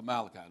 the book of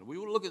Malachi. And we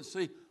want to look and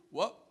see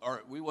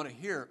we want to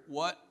hear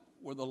what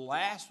were the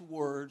last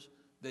words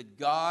that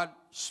God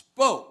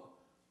spoke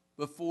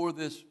before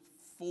this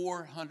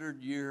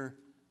 400-year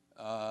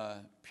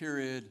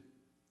period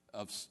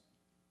of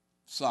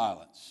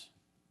silence.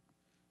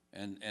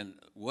 And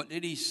what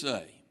did he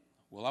say?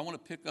 Well, I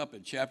want to pick up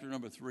in chapter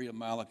number 3 of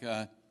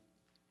Malachi,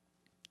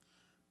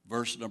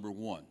 verse number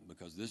 1,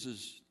 because this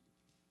is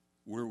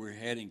where we're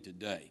heading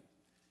today.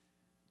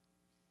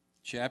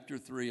 Chapter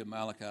 3 of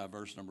Malachi,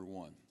 verse number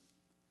 1.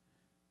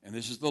 And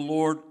this is the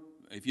Lord.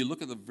 If you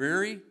look at the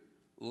very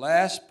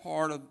last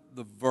part of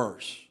the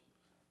verse,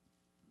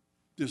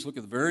 just look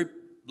at the very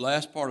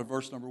last part of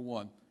verse number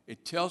 1.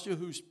 It tells you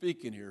who's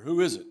speaking here.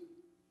 Who is it?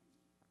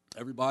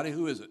 Everybody,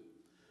 who is it?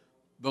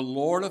 The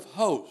Lord of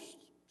hosts.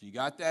 You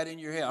got that in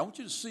your head. I want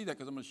you to see that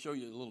because I'm going to show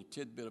you a little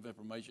tidbit of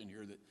information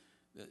here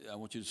that I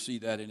want you to see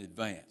that in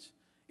advance.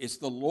 It's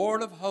the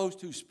Lord of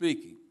hosts who's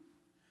speaking.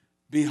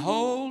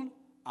 Behold,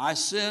 I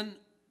send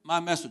my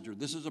messenger.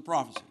 This is a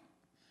prophecy.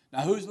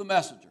 Now, who's the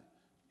messenger?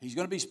 He's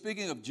going to be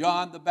speaking of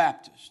John the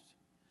Baptist.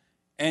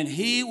 And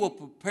he will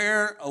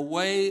prepare a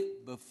way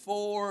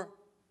before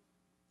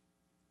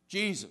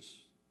Jesus.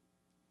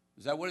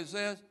 Is that what it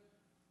says?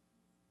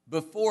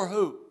 Before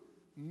who?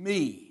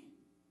 Me.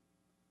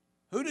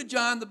 Who did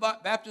John the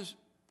Baptist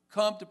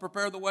come to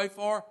prepare the way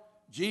for?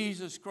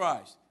 Jesus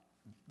Christ.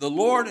 The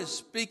Lord is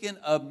speaking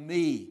of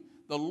me.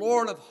 The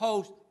Lord of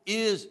hosts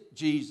is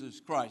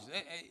Jesus Christ.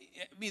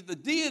 I mean, the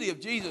deity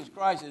of Jesus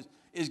Christ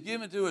is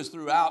given to us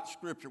throughout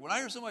Scripture. When I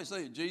hear somebody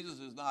say that Jesus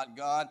is not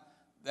God,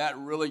 that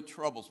really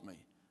troubles me.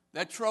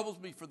 That troubles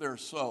me for their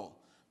soul.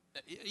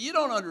 You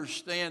don't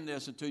understand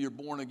this until you're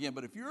born again,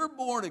 but if you're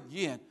born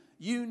again,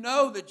 you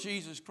know that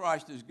Jesus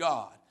Christ is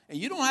God. And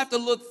you don't have to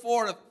look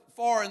far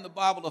in the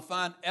Bible to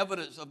find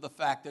evidence of the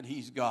fact that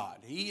he's God.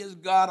 He is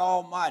God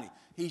Almighty.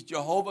 He's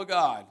Jehovah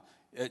God.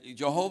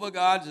 Jehovah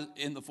God is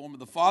in the form of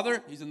the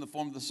Father. He's in the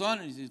form of the Son.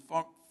 And he's in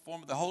the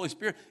form of the Holy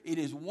Spirit. It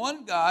is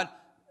one God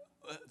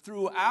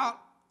throughout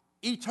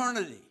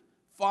eternity.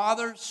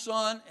 Father,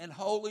 Son, and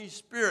Holy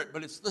Spirit.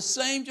 But it's the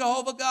same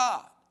Jehovah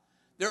God.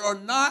 There are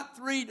not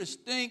three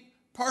distinct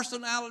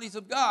personalities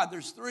of God.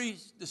 There's three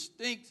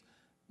distinct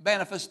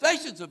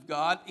manifestations of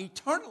God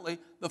eternally,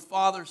 the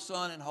Father,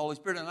 Son, and Holy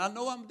Spirit. And I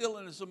know I'm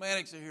dealing in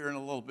semantics here in a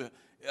little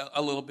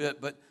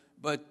bit,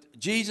 but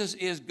Jesus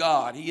is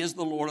God. He is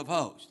the Lord of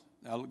hosts.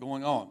 Now,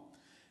 going on.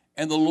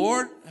 And the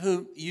Lord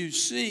whom you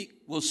seek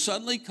will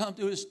suddenly come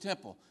to his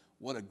temple.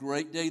 What a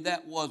great day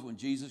that was when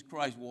Jesus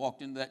Christ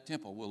walked into that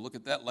temple. We'll look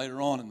at that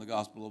later on in the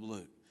Gospel of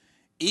Luke.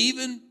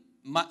 Even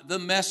the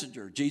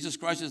messenger, Jesus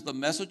Christ is the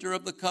messenger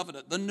of the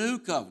covenant, the new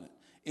covenant,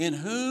 in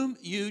whom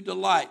you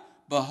delight.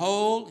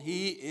 behold,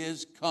 he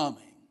is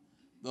coming.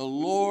 The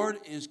Lord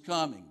is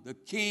coming. The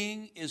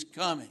King is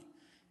coming,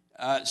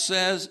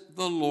 says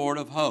the Lord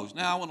of hosts.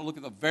 Now I want to look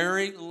at the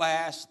very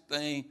last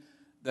thing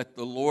that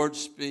the Lord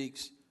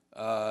speaks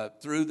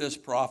through this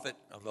prophet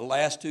of the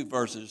last two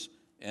verses,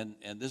 and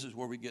this is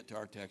where we get to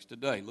our text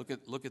today. Look at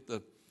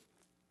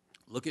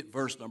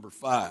verse number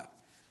 5.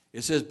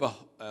 It says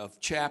of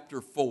chapter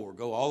 4.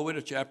 Go all the way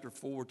to chapter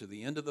 4 to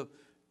the end of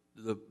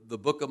the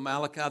book of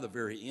Malachi, the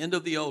very end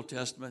of the Old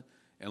Testament,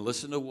 and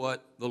listen to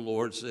what the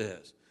Lord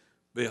says.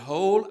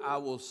 Behold, I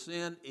will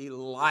send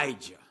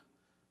Elijah,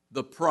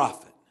 the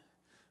prophet,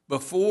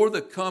 before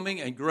the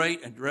coming and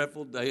great and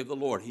dreadful day of the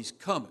Lord. He's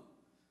coming.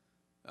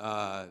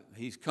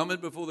 He's coming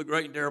before the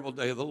great and terrible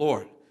day of the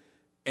Lord.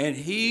 And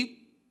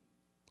he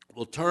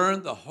will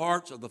turn the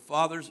hearts of the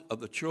fathers of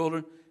the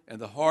children and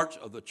the hearts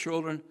of the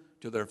children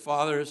to their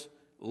fathers,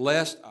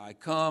 lest I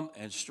come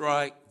and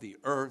strike the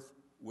earth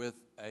with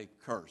a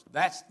curse.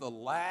 That's the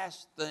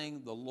last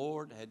thing the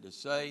Lord had to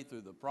say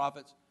through the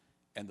prophets,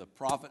 and the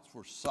prophets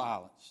were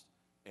silenced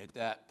at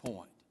that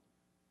point.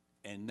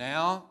 And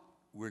now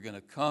we're going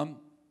to come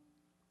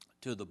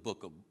to the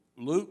book of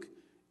Luke,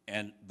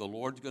 and the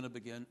Lord's going to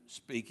begin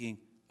speaking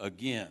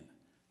again.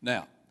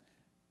 Now,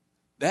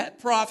 that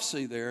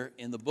prophecy there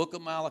in the book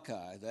of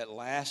Malachi, that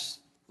last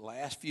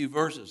few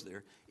verses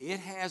there, it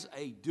has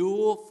a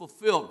dual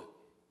fulfillment.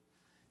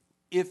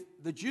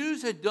 If the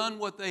Jews had done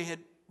what they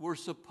were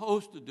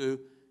supposed to do,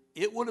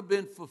 it would have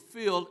been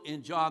fulfilled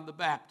in John the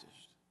Baptist.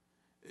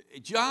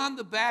 John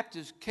the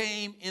Baptist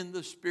came in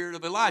the spirit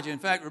of Elijah. In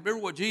fact,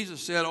 remember what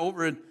Jesus said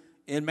over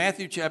in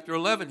Matthew chapter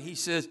 11. He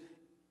says,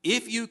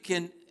 if you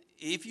can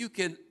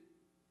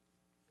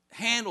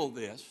handle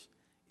this,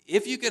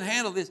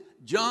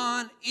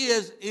 John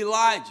is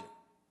Elijah.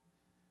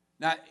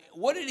 Now,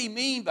 what did he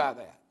mean by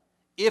that?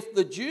 If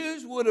the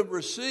Jews would have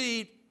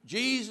received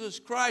Jesus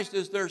Christ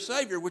as their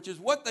Savior, which is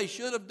what they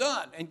should have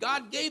done, and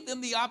God gave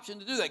them the option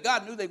to do that.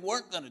 God knew they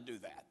weren't going to do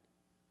that.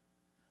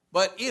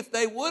 But if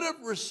they would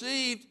have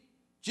received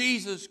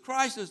Jesus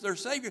Christ as their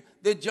Savior,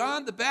 then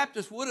John the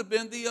Baptist would have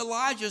been the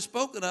Elijah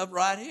spoken of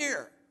right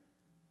here.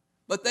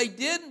 But they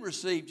didn't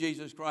receive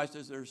Jesus Christ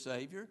as their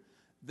Savior.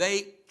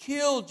 They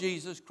killed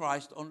Jesus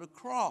Christ on the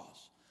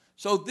cross.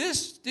 So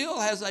this still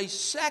has a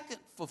second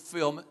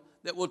fulfillment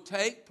that will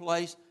take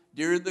place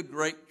during the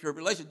Great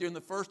Tribulation, during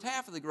the first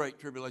half of the Great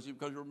Tribulation,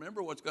 because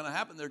remember what's going to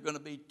happen. There are going to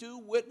be two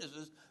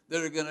witnesses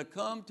that are going to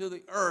come to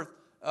the earth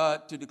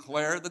to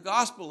declare the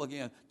gospel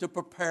again, to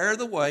prepare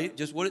the way,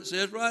 just what it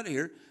says right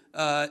here.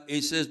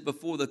 It says,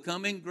 before the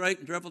coming great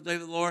and dreadful day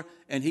of the Lord,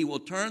 and he will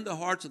turn the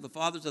hearts of the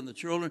fathers and the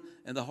children,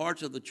 and the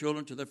hearts of the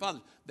children to their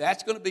fathers.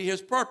 That's going to be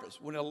his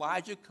purpose when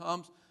Elijah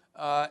comes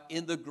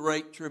in the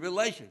Great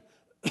Tribulation.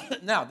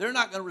 Now, they're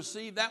not going to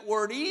receive that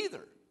word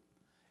either.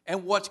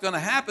 And what's going to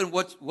happen,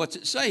 what's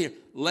it say here?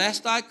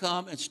 Lest I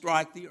come and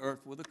strike the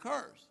earth with a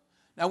curse.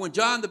 Now, when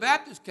John the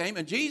Baptist came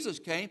and Jesus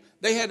came,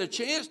 they had a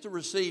chance to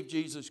receive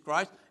Jesus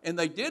Christ, and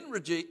they didn't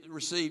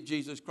receive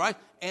Jesus Christ,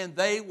 and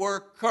they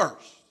were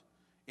cursed.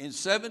 In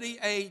 70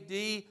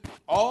 A.D.,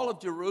 all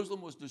of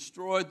Jerusalem was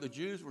destroyed. The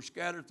Jews were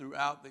scattered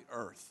throughout the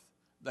earth.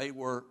 They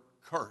were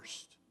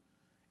cursed.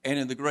 And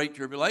in the Great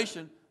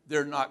Tribulation,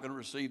 they're not going to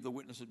receive the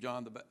witness of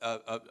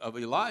of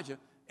Elijah,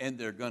 and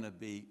they're going to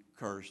be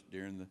cursed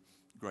during the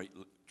Great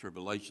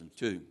Tribulation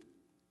too.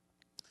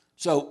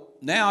 So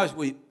now as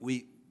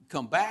we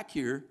come back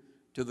here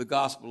to the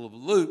Gospel of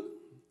Luke,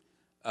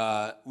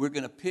 we're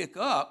going to pick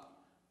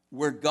up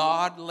where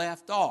God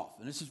left off.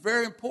 And this is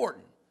very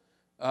important.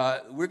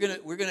 We're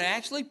going to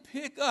actually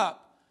pick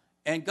up,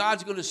 and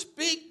God's going to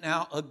speak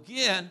now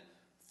again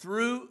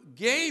through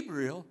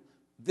Gabriel,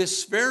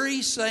 this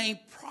very same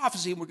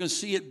prophecy, and we're going to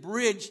see it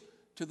bridged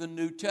to the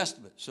New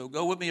Testament. So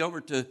go with me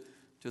over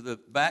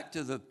back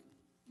to the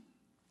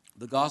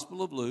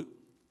Gospel of Luke,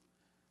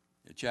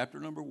 chapter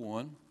number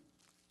 1.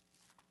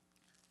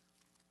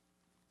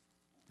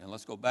 And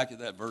let's go back to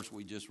that verse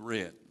we just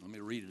read. Let me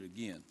read it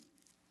again.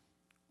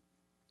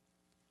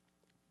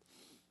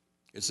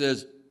 It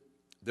says,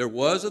 there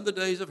was in the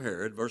days of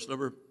Herod, verse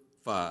number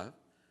 5,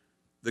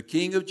 the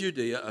king of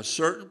Judea, a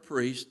certain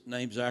priest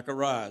named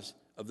Zacharias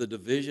of the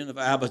division of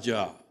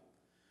Abijah.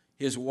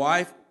 His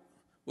wife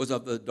was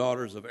of the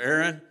daughters of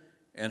Aaron,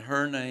 and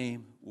her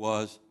name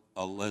was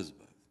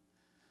Elizabeth.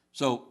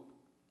 So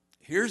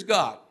here's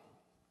God,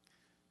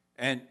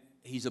 and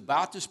he's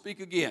about to speak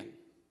again.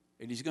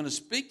 And he's going to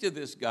speak to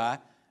this guy,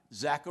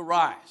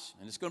 Zacharias.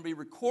 And it's going to be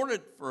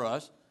recorded for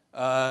us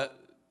by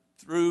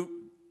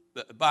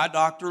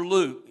Dr.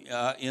 Luke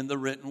in the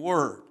written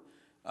word.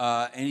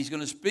 And he's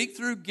going to speak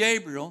through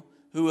Gabriel,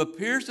 who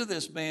appears to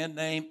this man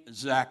named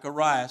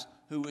Zacharias,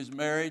 who is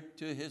married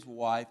to his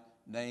wife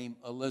named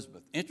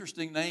Elizabeth.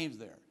 Interesting names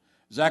there.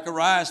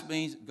 Zacharias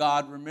means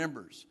God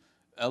remembers.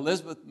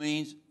 Elizabeth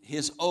means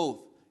his oath.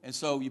 And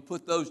so you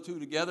put those two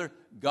together,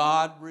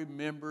 God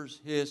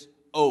remembers his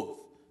oath.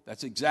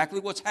 That's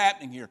exactly what's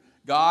happening here.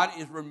 God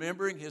is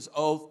remembering his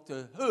oath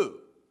to who?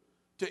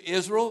 To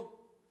Israel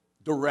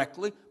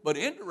directly, but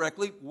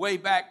indirectly way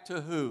back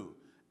to who?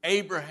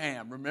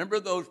 Abraham. Remember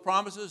those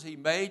promises he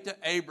made to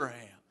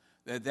Abraham.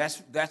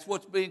 That's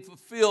what's being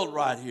fulfilled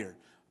right here,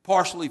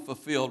 partially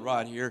fulfilled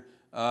right here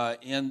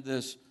in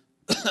this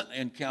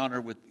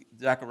encounter with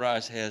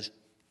Zacharias has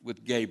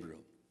with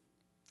Gabriel.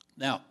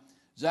 Now,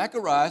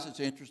 Zacharias, it's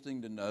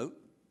interesting to note,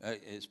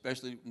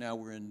 especially now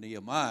we're in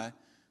Nehemiah,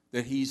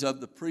 that he's of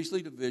the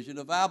priestly division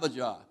of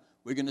Abijah.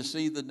 We're going to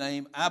see the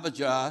name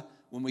Abijah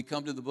when we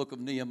come to the book of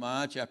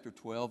Nehemiah, chapter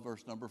 12,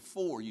 verse number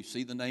 4. You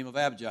see the name of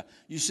Abijah.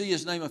 You see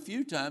his name a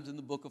few times in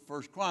the book of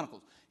 1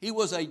 Chronicles. He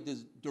was a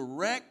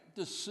direct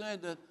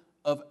descendant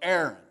of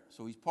Aaron.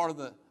 So he's part of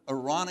the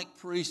Aaronic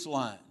priest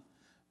line.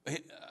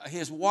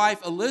 His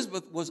wife,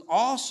 Elizabeth, was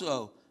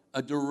also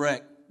a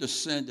direct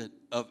descendant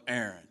of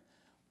Aaron.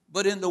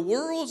 But in the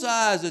world's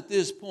eyes at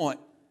this point,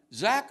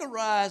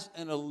 Zacharias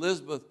and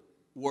Elizabeth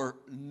were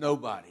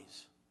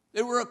nobodies.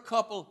 They were a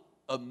couple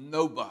of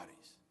nobodies.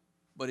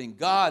 But in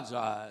God's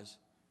eyes,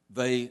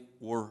 they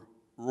were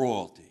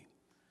royalty.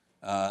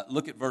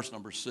 Look at verse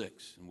number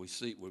 6, and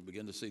we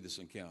begin to see this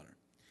encounter.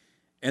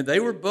 And they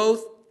were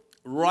both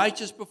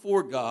righteous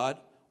before God,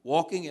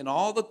 walking in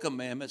all the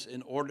commandments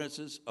and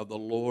ordinances of the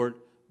Lord.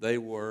 They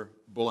were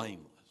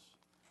blameless.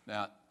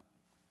 Now,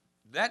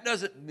 that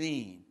doesn't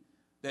mean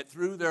that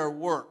through their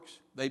works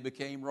they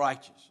became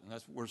righteous. And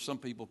that's where some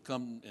people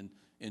come and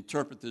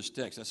interpret this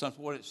text. That's not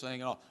what it's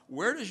saying at all.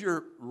 Where does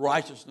your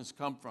righteousness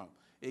come from?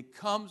 It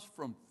comes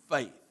from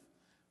faith.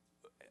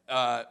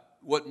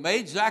 What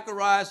made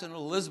Zacharias and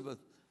Elizabeth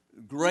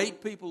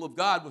great people of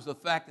God was the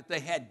fact that they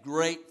had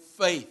great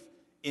faith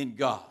in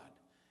God.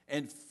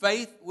 And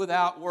faith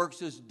without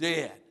works is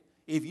dead.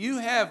 If you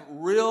have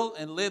real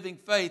and living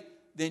faith,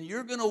 then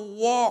you're going to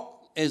walk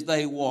as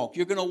they walk.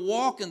 You're going to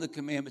walk in the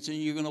commandments, and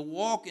you're going to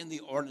walk in the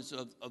ordinance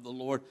of the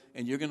Lord,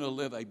 and you're going to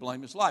live a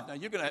blameless life. Now,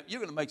 you're going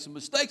to make some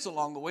mistakes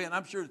along the way, and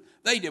I'm sure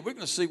they did. We're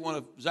going to see one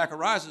of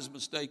Zacharias'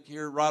 mistakes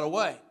here right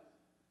away.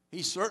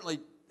 He certainly,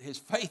 his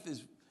faith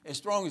is as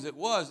strong as it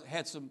was, he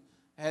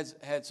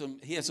had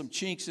some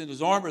chinks in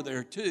his armor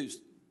there too,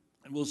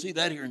 and we'll see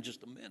that here in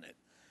just a minute.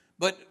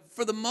 But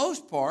for the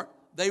most part,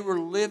 they were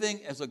living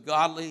as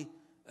godly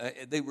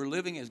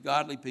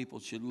people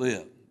should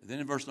live. Then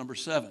in verse number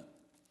 7,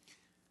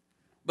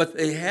 but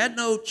they had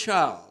no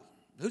child.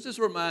 Who's this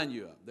remind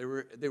you of?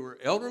 They were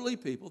elderly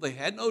people. They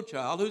had no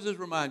child. Who's this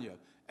remind you of?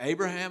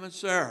 Abraham and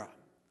Sarah.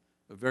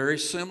 A very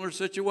similar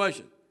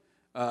situation.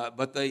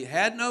 But they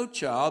had no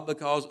child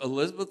because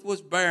Elizabeth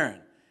was barren,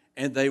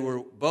 and they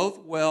were both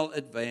well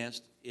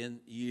advanced in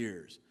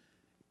years.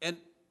 And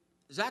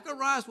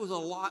Zacharias was a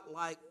lot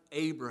like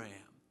Abraham.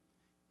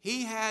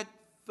 He had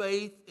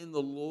faith in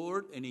the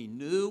Lord, and he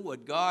knew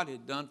what God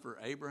had done for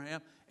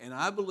Abraham. And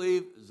I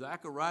believe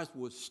Zacharias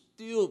was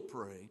still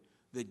praying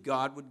that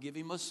God would give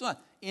him a son.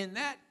 In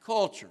that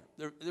culture,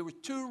 there were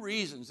two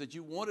reasons that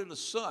you wanted a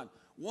son.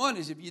 One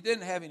is if you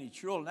didn't have any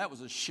children, that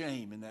was a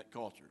shame in that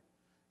culture.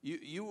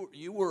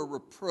 You were a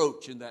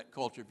reproach in that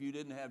culture if you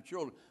didn't have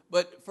children.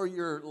 But for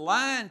your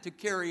line to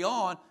carry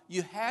on,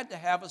 you had to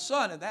have a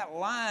son. And that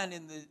line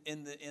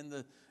in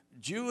the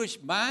Jewish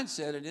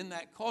mindset and in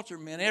that culture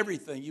meant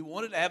everything. You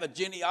wanted to have a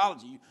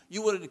genealogy.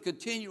 You wanted to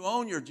continue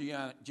on your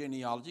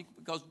genealogy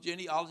because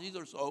genealogies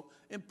are so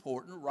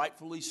important,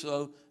 rightfully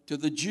so, to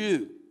the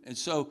Jew. And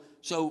so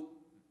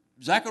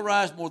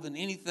Zacharias, more than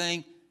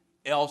anything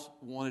else,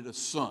 wanted a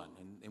son.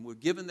 And we're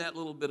given that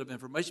little bit of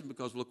information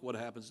because look what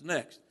happens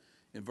next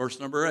in verse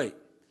number 8.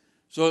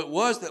 So it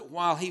was that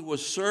while he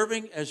was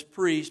serving as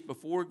priest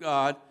before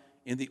God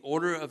in the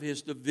order of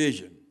his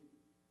division,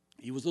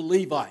 he was a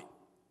Levite.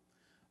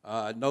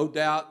 No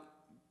doubt,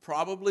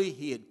 probably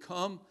he had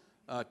come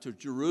to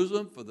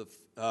Jerusalem for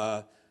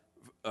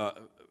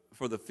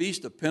the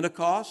Feast of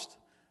Pentecost.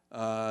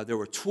 There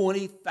were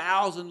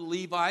 20,000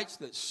 Levites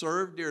that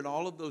served during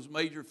all of those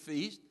major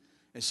feasts,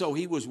 and so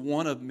he was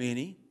one of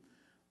many.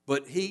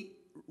 But he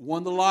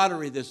won the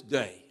lottery this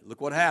day.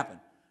 Look what happened.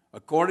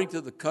 According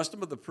to the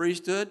custom of the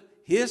priesthood,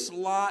 his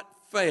lot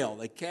fell.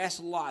 They cast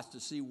lots to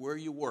see where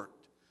you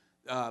worked.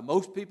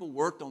 Most people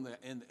worked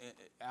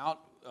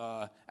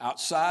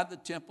outside the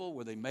temple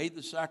where they made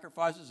the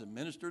sacrifices and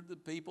ministered to the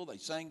people. They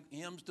sang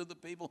hymns to the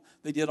people.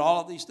 They did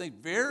all of these things.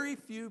 Very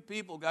few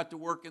people got to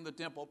work in the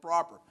temple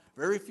proper.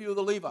 Very few of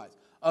the Levites.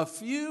 A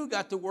few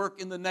got to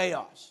work in the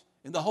naos,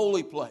 in the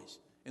holy place,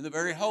 in the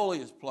very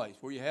holiest place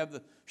where you have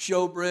the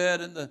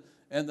showbread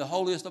and the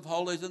holiest of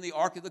holies and the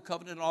Ark of the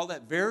Covenant and all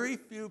that. Very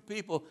few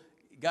people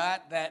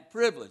got that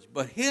privilege.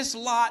 But his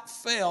lot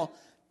fell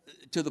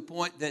to the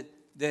point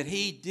that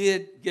he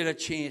did get a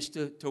chance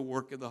to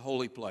work in the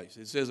holy place.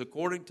 It says,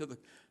 according to the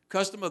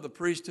custom of the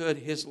priesthood,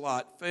 his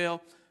lot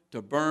fell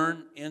to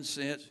burn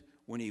incense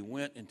when he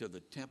went into the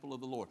temple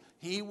of the Lord.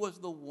 He was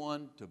the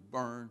one to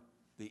burn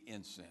the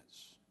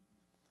incense.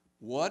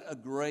 What a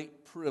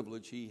great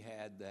privilege he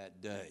had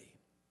that day.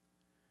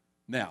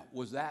 Now,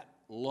 was that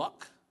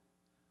luck?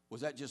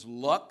 Was that just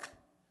luck?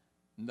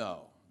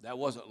 No, that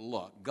wasn't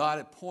luck. God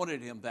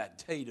appointed him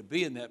that day to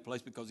be in that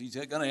place because he's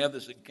going to have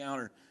this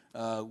encounter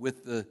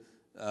with the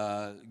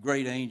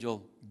great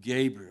angel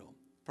Gabriel.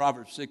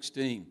 Proverbs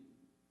 16,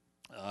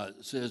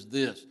 says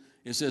this.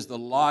 It says the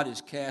lot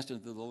is cast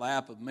into the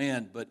lap of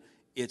man, but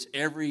its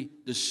every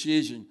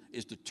decision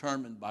is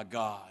determined by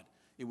God.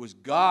 It was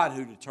God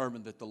who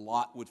determined that the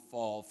lot would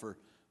fall for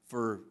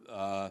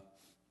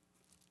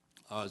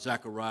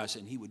Zacharias,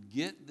 and he would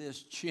get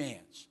this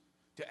chance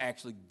to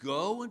actually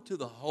go into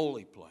the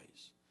holy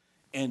place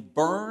and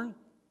burn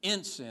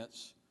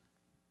incense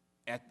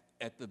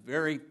at the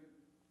very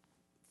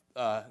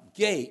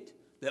gate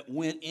that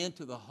went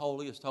into the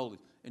holiest holies,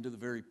 into the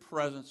very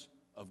presence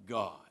of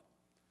God.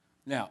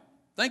 Now,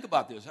 think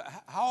about this.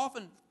 How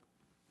often,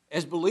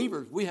 as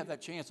believers, we have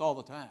that chance all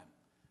the time.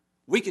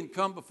 We can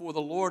come before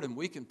the Lord and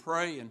we can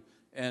pray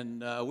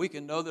and we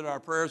can know that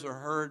our prayers are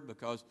heard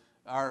because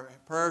our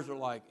prayers are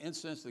like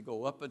incense that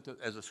go up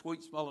as a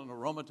sweet smelling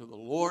aroma to the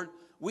Lord.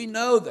 We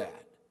know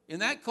that. In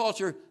that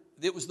culture,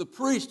 it was the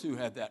priest who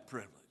had that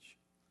privilege.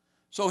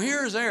 So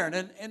here's Aaron,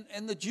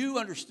 and the Jew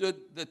understood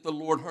that the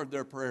Lord heard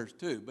their prayers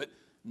too, but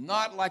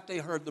not like they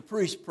heard the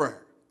priest's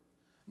prayer.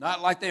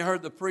 Not like they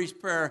heard the priest's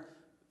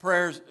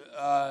prayers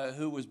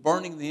who was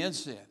burning the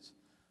incense.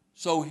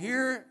 So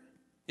here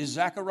is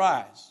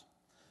Zacharias,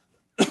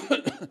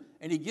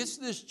 and he gets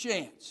this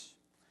chance,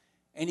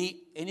 and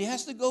he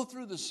has to go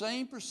through the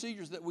same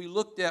procedures that we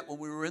looked at when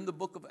we were in the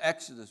book of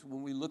Exodus,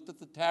 when we looked at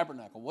the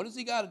tabernacle. What does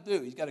he got to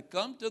do? He's got to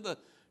come to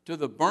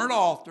the burnt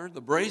altar,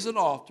 the brazen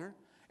altar,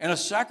 and a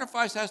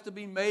sacrifice has to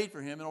be made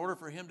for him in order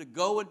for him to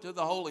go into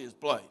the holiest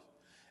place.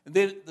 And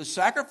then the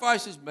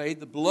sacrifice is made,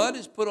 the blood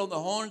is put on the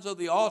horns of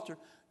the altar.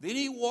 Then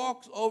he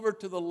walks over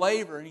to the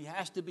laver and he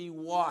has to be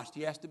washed.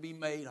 He has to be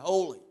made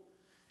holy.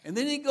 And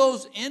then he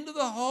goes into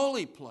the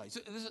holy place.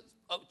 This is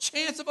a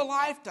chance of a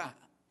lifetime.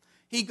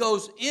 He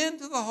goes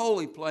into the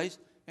holy place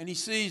and he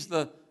sees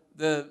the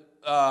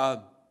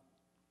menorah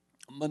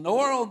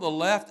on the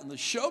left and the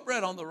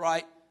showbread on the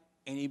right,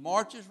 and he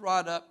marches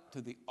right up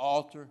to the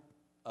altar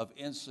of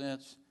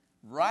incense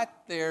right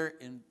there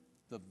in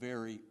the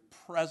very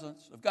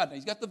presence of God. Now,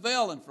 he's got the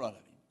veil in front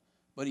of him,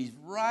 but he's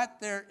right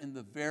there in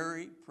the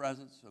very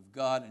presence of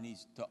God, and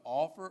he's to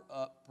offer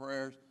up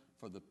prayers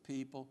for the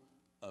people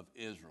of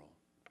Israel.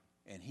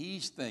 And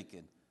he's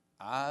thinking,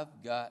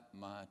 I've got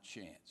my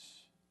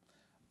chance.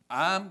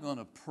 I'm going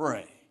to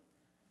pray,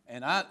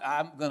 and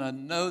I'm going to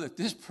know that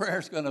this prayer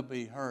is going to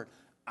be heard.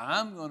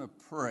 I'm going to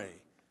pray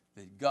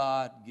that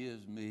God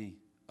gives me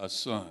a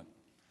son.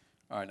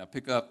 All right, now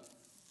pick up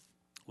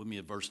with me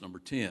at verse number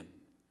 10.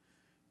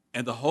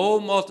 And the whole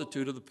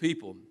multitude of the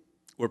people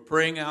were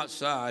praying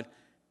outside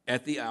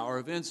at the hour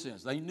of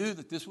incense. They knew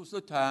that this was the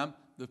time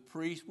the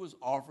priest was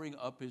offering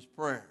up his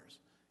prayers.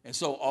 And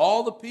so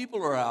all the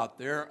people are out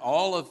there,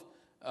 all of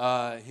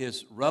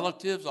his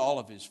relatives, all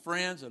of his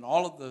friends, and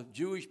all of the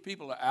Jewish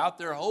people are out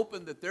there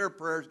hoping that their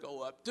prayers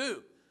go up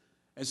too.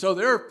 And so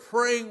they're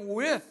praying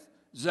with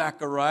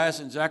Zacharias,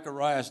 and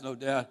Zacharias, no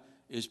doubt,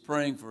 is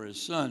praying for his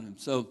son. And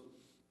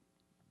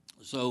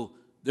so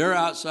they're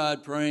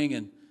outside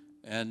praying,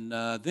 and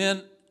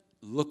then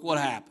look what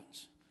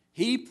happens.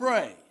 He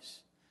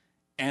prays,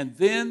 and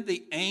then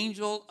the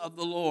angel of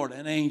the Lord,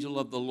 an angel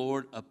of the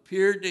Lord,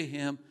 appeared to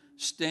him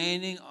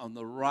standing on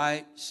the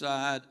right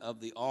side of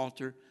the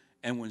altar.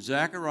 And when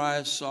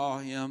Zacharias saw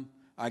him,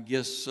 I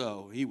guess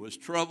so, he was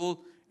troubled,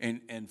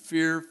 and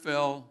fear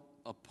fell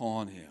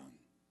upon him.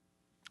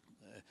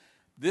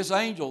 This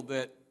angel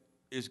that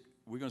is,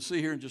 we're going to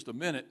see here in just a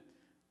minute,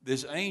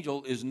 this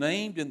angel is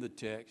named in the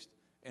text,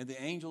 and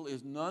the angel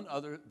is none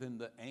other than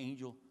the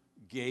angel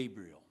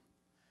Gabriel.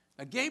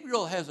 Now,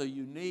 Gabriel has a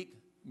unique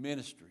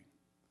ministry.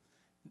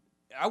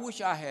 I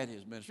wish I had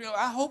his ministry.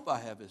 I hope I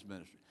have his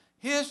ministry.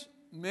 His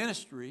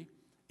ministry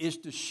is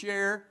to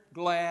share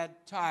glad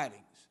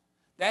tidings.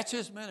 That's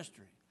his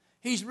ministry.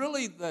 He's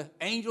really the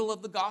angel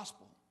of the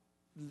gospel.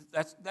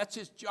 That's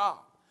his job.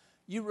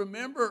 You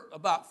remember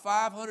about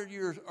 500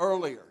 years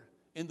earlier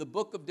in the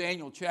book of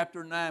Daniel,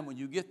 chapter 9, when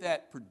you get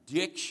that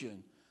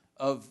prediction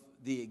of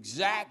the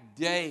exact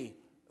day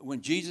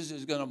when Jesus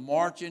is going to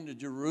march into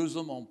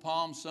Jerusalem on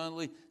Palm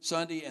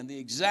Sunday, and the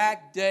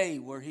exact day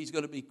where he's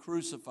going to be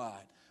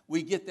crucified.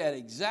 We get that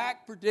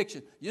exact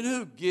prediction. You know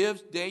who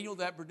gives Daniel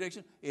that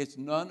prediction? It's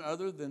none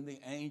other than the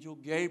angel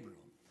Gabriel.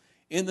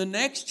 In the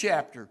next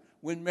chapter,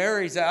 when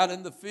Mary's out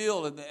in the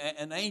field and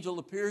an angel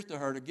appears to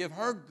her to give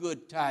her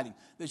good tidings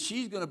that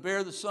she's going to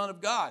bear the Son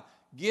of God,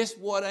 guess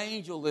what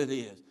angel it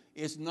is?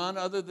 It's none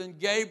other than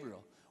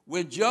Gabriel.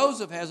 When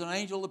Joseph has an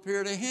angel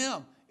appear to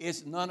him,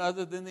 it's none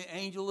other than the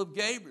angel of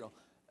Gabriel.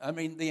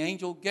 The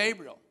angel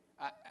Gabriel.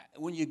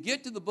 When you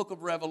get to the book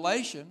of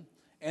Revelation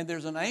and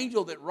there's an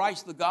angel that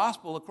writes the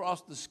gospel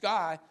across the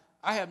sky,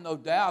 I have no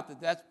doubt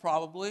that that's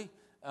probably,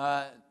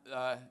 I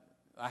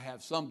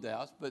have some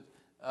doubts, but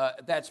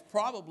that's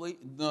probably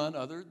none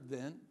other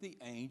than the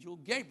angel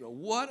Gabriel.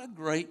 What a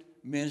great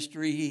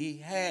ministry he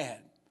had.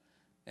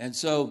 And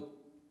so,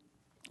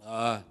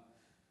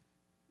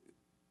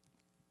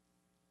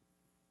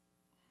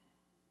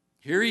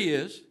 here he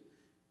is,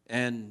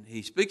 and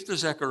he speaks to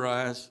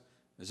Zacharias.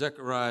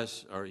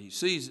 Zacharias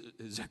sees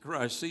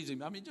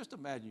him. Just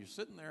imagine you're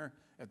sitting there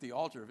at the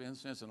altar of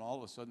incense, and all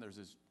of a sudden there's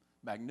this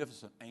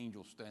magnificent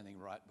angel standing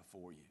right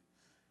before you.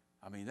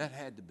 I mean, that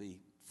had to be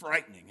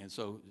frightening. And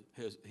so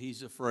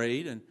he's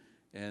afraid,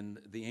 and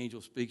the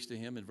angel speaks to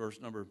him in verse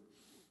number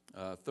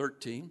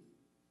 13.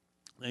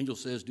 The angel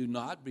says, "Do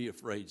not be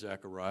afraid,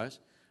 Zacharias,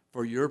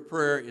 for your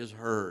prayer is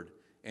heard,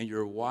 and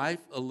your wife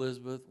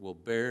Elizabeth will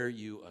bear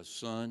you a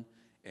son,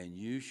 and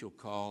you shall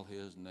call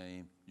his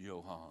name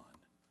Johann."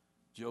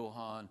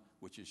 Johann,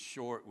 which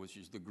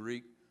is the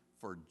Greek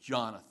for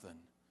Jonathan.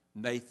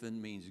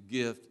 Nathan means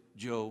gift.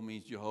 Jo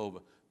means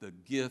Jehovah. The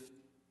gift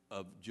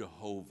of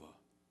Jehovah.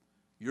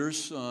 Your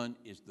son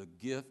is the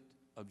gift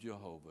of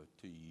Jehovah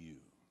to you.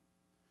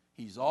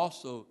 He's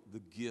also the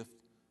gift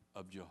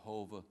of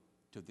Jehovah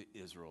to the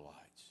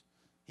Israelites.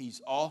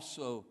 He's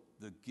also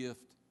the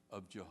gift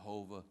of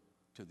Jehovah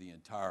to the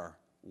entire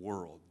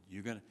world.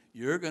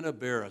 You're gonna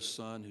bear a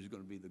son who's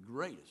going to be the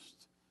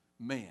greatest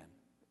man,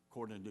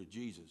 according to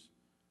Jesus,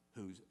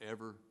 who's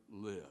ever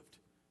lived,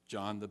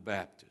 John the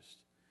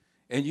Baptist.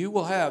 And you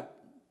will have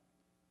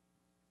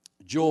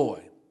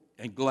joy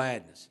and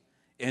gladness,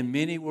 and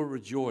many will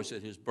rejoice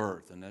at his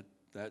birth. And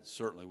that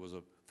certainly was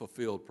a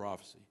fulfilled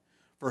prophecy.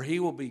 For he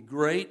will be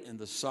great in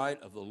the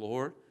sight of the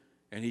Lord,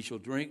 and he shall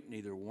drink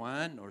neither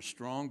wine nor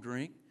strong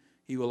drink.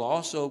 He will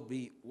also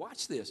be,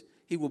 watch this,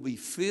 he will be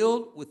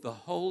filled with the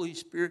Holy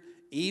Spirit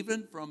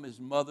even from his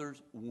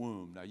mother's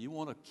womb. Now, you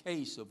want a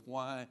case of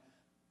why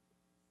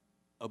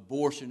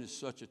abortion is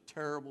such a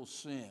terrible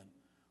sin.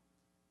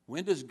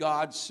 When does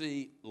God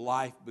see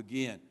life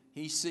begin?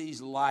 He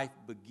sees life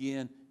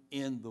begin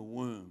in the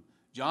womb.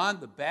 John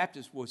the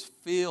Baptist was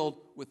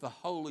filled with the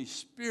Holy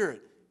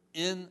Spirit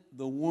in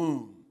the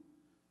womb.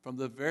 From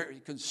the very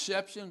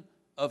conception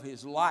of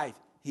his life,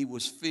 he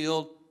was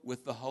filled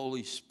with the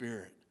Holy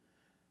Spirit.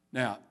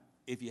 Now,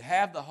 if you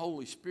have the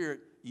Holy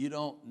Spirit, you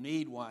don't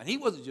need wine. He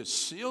wasn't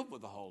just sealed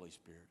with the Holy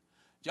Spirit.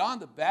 John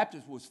the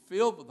Baptist was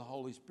filled with the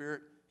Holy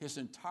Spirit his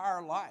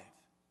entire life.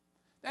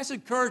 That's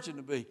encouraging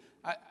to me.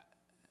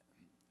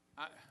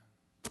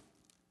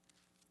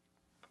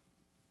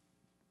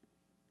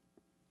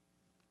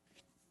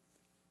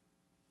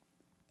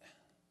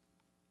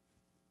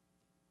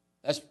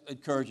 That's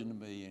encouraging to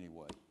me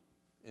anyway.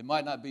 It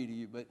might not be to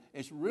you, but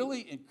it's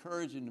really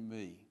encouraging to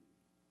me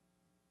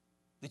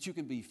that you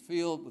can be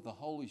filled with the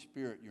Holy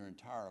Spirit your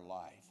entire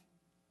life.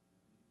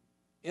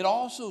 It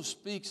also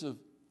speaks of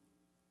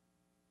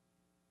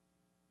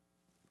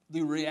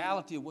the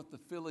reality of what the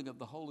filling of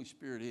the Holy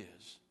Spirit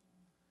is.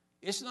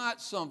 It's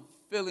not some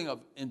feeling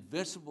of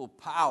invincible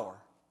power,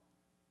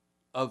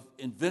 of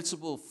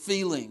invincible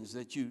feelings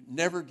that you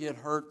never get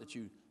hurt, that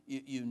you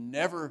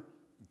never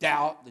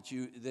doubt,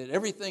 that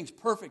everything's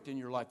perfect in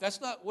your life.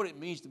 That's not what it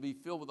means to be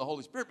filled with the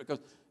Holy Spirit, because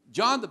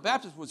John the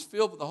Baptist was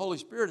filled with the Holy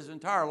Spirit his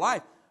entire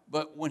life,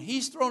 but when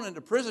he's thrown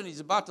into prison, he's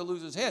about to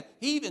lose his head.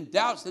 He even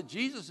doubts that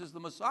Jesus is the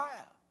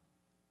Messiah.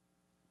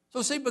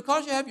 So see,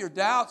 because you have your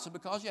doubts and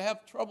because you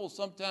have trouble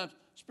sometimes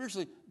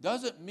spiritually,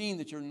 doesn't mean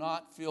that you're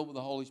not filled with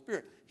the Holy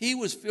Spirit. He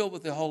was filled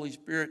with the Holy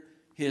Spirit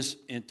his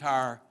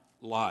entire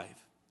life.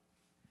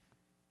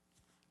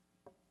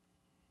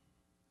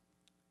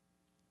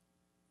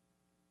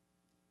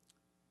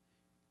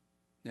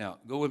 Now,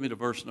 go with me to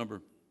verse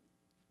number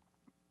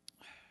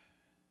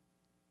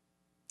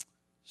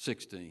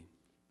 16.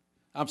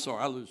 I'm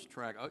sorry, I lose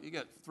track. You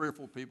got 3 or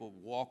 4 people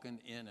walking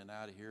in and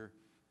out of here.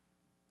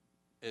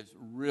 It's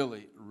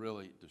really,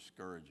 really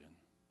discouraging.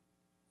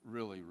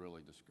 Really,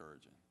 really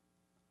discouraging.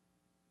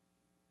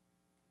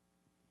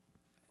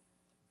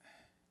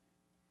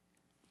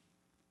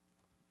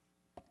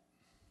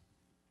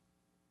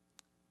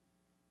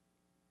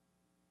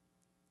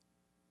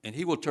 And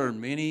he will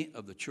turn many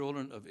of the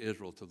children of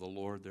Israel to the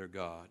Lord their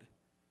God.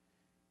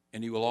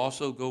 And he will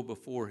also go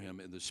before him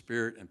in the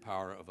spirit and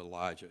power of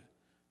Elijah,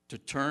 to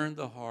turn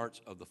the hearts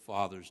of the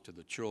fathers to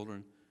the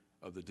children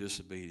of the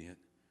disobedient,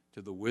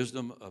 to the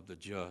wisdom of the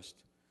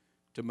just,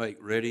 to make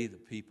ready the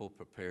people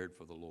prepared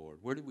for the Lord.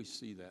 Where did we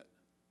see that?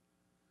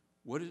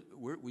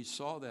 We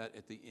saw that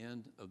at the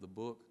end of the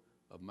book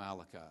of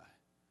Malachi.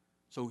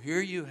 So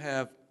here you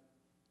have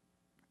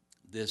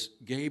this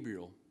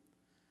Gabriel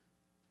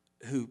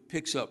who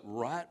picks up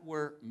right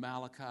where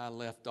Malachi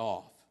left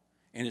off.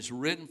 And it's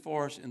written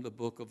for us in the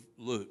book of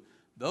Luke.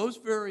 Those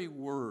very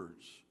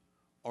words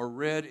are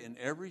read in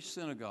every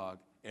synagogue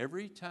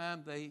every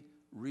time they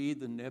read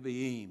the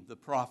Nevi'im, the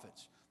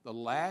prophets. The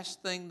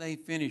last thing they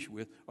finish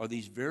with are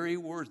these very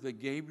words that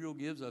Gabriel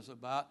gives us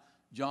about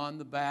John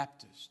the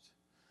Baptist.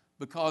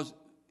 Because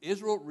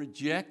Israel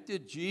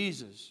rejected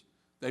Jesus,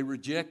 they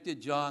rejected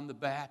John the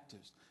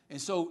Baptist. And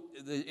so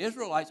the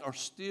Israelites are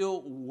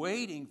still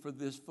waiting for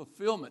this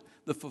fulfillment,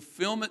 the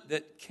fulfillment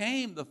that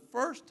came the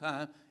first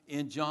time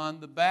in John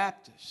the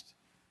Baptist.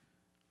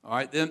 All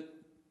right, then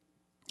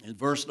in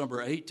verse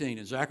number 18,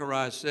 and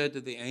Zacharias said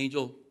to the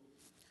angel,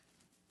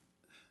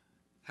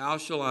 how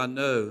shall I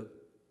know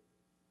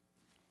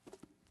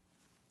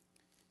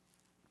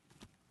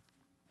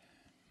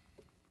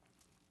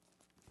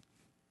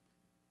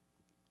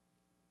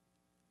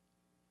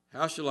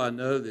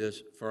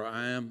this, for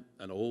I am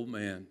an old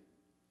man,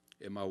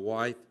 and my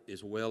wife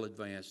is well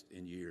advanced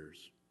in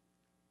years.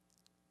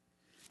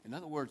 In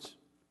other words,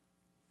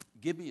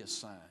 give me a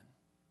sign.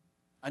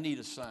 I need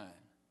a sign.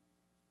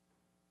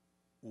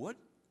 What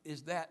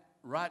is that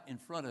right in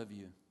front of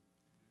you?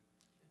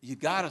 You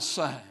got a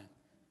sign.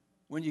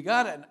 When you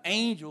got an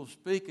angel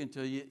speaking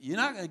to you, you're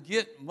not going to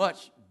get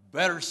much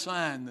better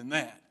sign than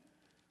that.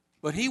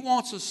 But he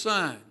wants a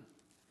sign.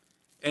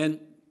 And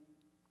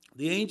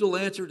the angel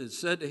answered and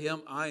said to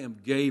him, I am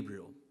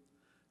Gabriel,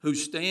 who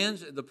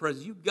stands in the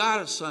presence. You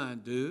got a sign,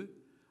 dude.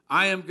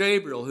 I am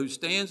Gabriel, who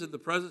stands in the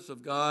presence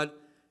of God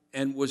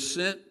and was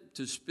sent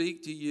to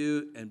speak to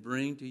you and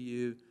bring to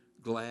you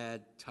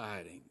glad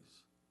tidings.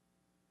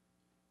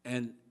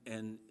 And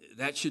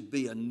that should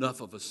be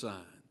enough of a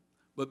sign.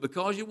 But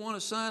because you want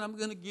a sign, I'm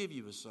going to give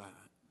you a sign.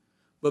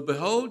 But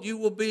behold, you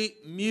will be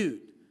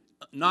mute,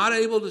 not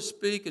able to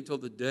speak until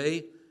the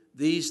day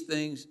these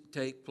things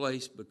take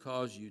place,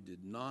 because you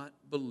did not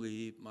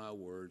believe my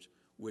words,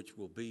 which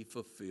will be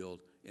fulfilled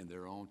in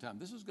their own time.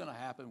 This is going to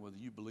happen whether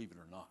you believe it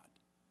or not.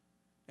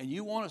 And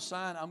you want a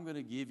sign, I'm going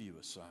to give you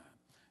a sign.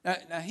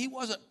 Now he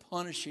wasn't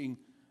punishing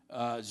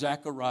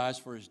Zacharias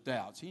for his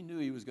doubts. He knew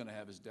he was going to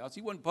have his doubts.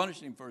 He wasn't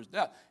punishing him for his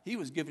doubt. He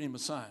was giving him a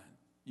sign.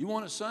 You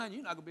want a sign?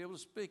 You're not going to be able to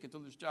speak until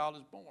this child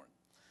is born.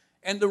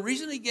 And the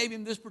reason he gave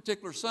him this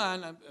particular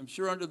sign, I'm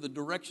sure under the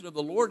direction of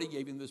the Lord he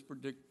gave him this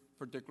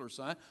particular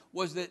sign,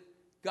 was that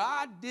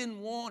God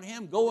didn't want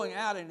him going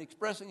out and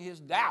expressing his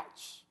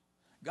doubts.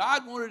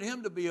 God wanted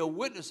him to be a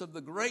witness of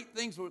the great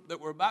things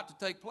that were about to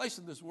take place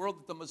in this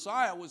world, that the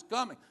Messiah was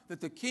coming, that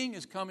the King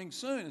is coming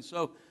soon. And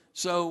so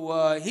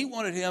he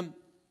wanted him,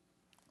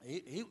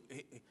 he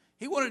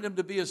wanted him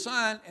to be a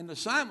sign, and the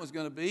sign was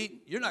going to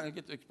be, you're not going to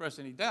get to express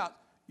any doubt.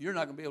 You're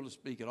not going to be able to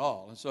speak at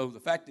all. And so the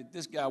fact that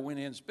this guy went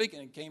in speaking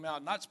and came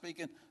out not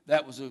speaking,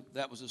 that was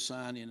a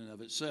sign in and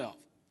of itself.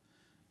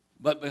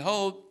 But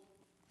behold,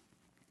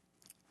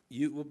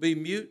 you will be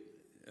mute.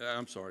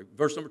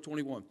 Verse number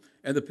 21.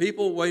 And the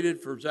people waited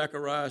for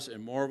Zacharias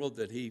and marveled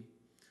that he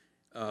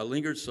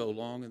lingered so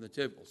long in the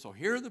temple. So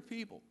here are the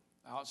people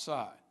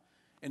outside.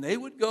 And they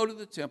would go to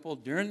the temple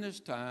during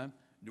this time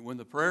when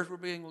the prayers were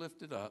being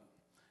lifted up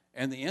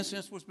and the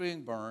incense was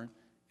being burned,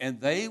 and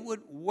they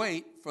would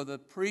wait for the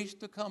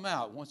priest to come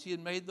out once he had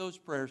made those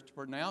prayers to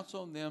pronounce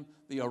on them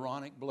the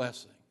Aaronic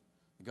blessing.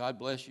 God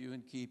bless you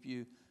and keep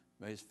you.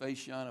 May his face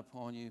shine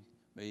upon you.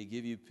 May he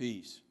give you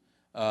peace.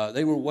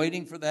 They were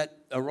waiting for that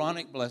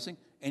Aaronic blessing,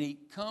 and he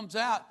comes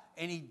out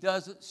and he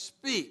doesn't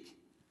speak.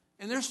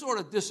 And they're sort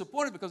of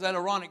disappointed because that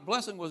Aaronic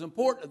blessing was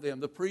important to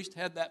them. The priest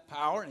had that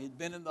power, and he'd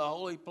been in the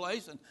holy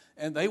place,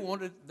 and they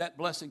wanted that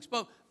blessing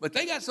spoke. But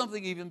they got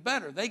something even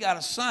better. They got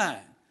a sign.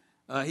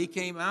 He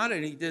came out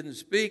and he didn't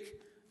speak,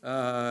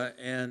 but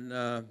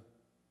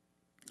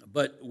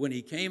when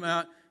he came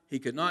out, he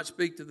could not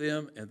speak to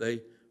them, and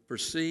they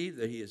perceived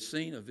that he had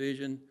seen a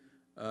vision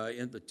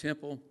in the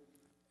temple,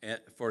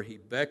 for he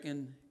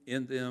beckoned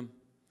in them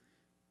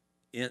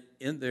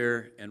in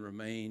there and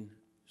remained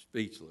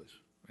speechless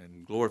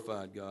and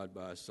glorified God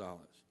by his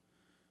silence.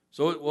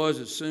 So it was,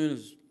 as soon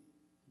as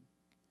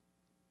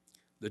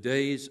the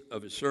days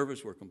of his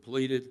service were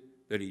completed,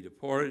 that he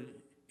departed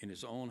in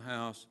his own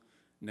house.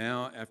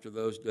 Now after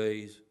those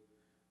days,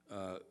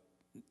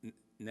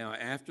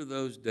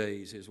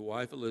 his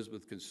wife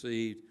Elizabeth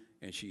conceived,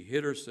 and she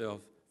hid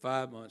herself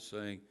 5 months,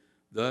 saying,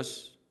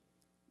 Thus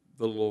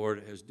the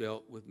Lord has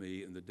dealt with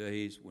me in the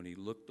days when he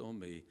looked on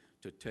me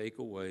to take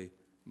away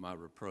my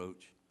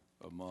reproach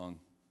among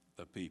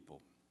the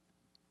people.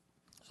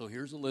 So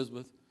here's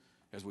Elizabeth.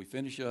 As we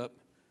finish up,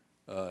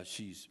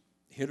 she's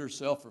hid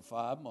herself for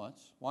 5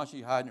 months. Why is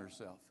she hiding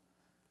herself?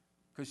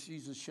 Because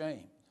she's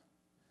ashamed.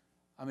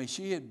 I mean,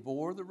 she had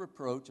bore the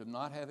reproach of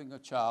not having a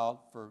child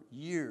for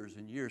years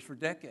and years, for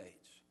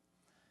decades.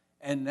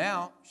 And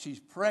now she's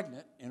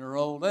pregnant in her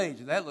old age.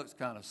 That looks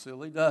kind of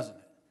silly, doesn't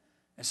it?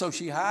 And so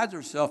she hides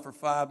herself for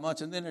 5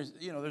 months, and then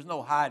there's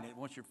no hiding it.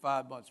 Once you're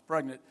 5 months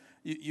pregnant,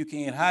 you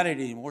can't hide it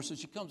anymore. So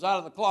she comes out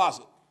of the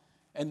closet,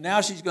 and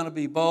now she's going to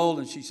be bold,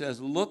 and she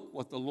says, Look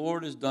what the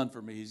Lord has done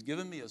for me. He's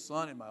given me a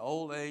son in my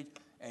old age,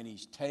 and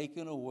he's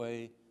taken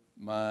away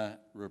my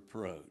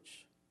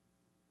reproach.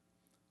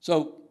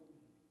 So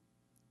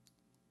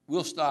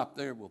we'll stop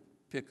there. We'll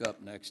pick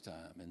up next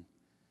time.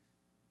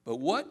 But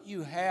what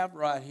you have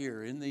right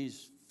here in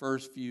these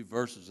first few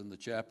verses in the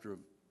chapter of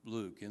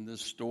Luke, in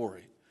this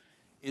story,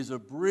 is a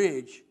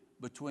bridge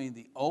between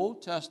the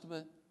Old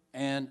Testament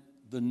and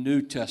the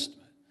New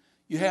Testament.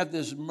 You have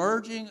this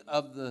merging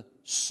of the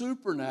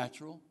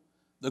supernatural,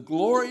 the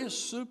glorious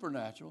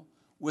supernatural,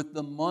 with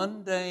the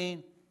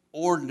mundane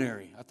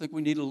ordinary. I think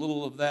we need a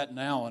little of that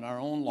now in our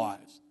own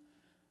lives.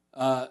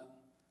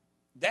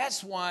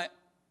 That's why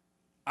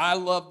I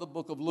love the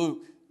book of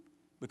Luke,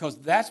 because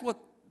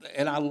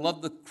and I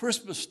love the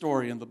Christmas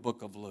story in the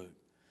book of Luke,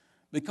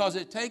 because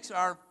it takes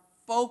our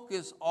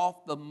focus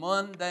off the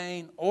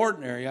mundane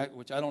ordinary,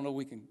 which I don't know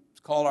we can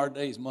call our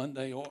days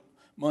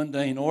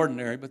mundane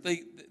ordinary, but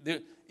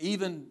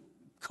even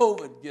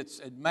COVID gets,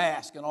 and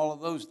mask and all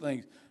of those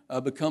things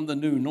become the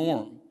new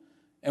norm.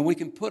 And we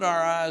can put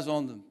our eyes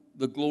on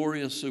the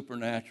glorious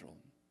supernatural.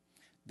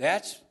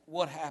 That's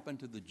what happened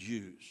to the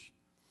Jews.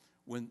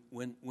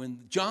 When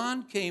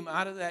John came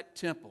out of that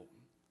temple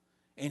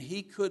and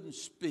he couldn't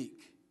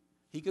speak,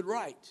 he could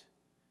write,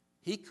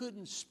 he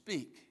couldn't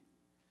speak,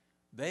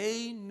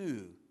 they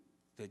knew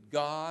that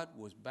God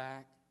was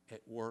back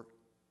at work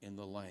in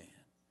the land.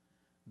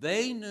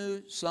 They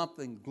knew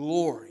something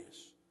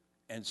glorious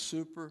and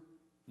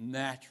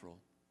supernatural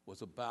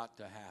was about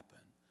to happen.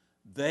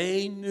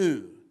 They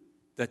knew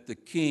that the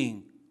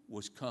king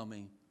was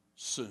coming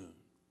soon,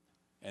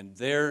 and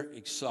they're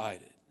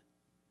excited.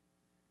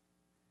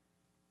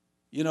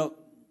 You know,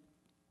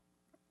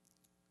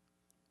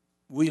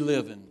 we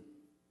live in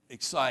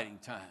exciting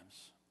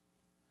times.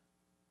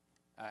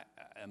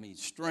 I mean,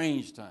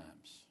 strange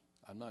times.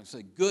 I'm not going to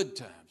say good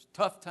times,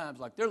 tough times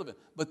like they're living,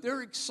 but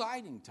they're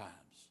exciting times.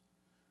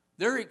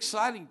 They're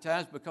exciting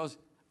times because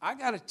I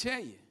got to tell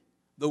you,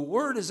 the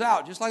word is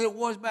out just like it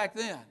was back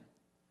then.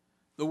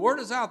 The word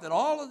is out that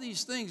all of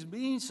these things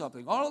mean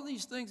something. All of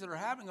these things that are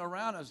happening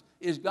around us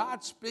is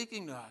God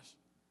speaking to us.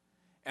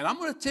 And I'm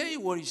going to tell you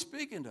what he's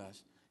speaking to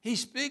us.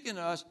 He's speaking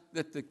to us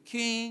that the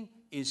king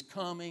is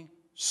coming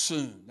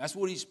soon. That's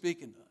what he's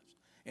speaking to us.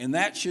 And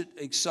that should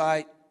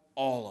excite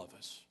all of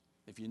us.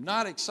 If you're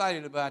not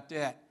excited about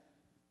that,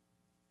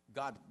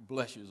 God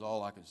bless you is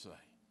all I can say.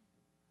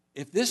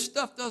 If this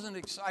stuff doesn't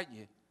excite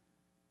you,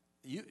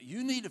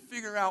 you need to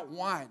figure out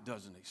why it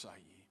doesn't excite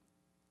you.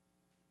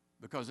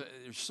 Because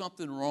there's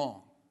something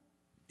wrong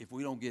if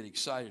we don't get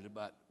excited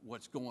about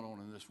what's going on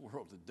in this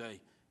world today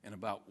and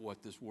about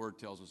what this word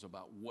tells us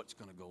about what's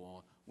going to go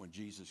on when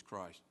Jesus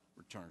Christ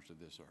returns to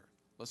this earth.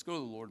 Let's go to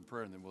the Lord in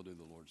prayer, and then we'll do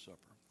the Lord's Supper.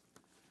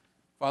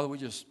 Father, we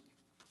just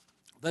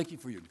thank you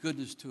for your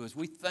goodness to us.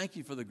 We thank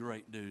you for the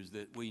great news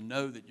that we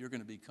know that you're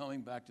going to be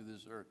coming back to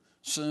this earth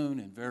soon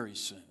and very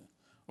soon.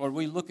 Lord,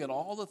 we look at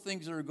all the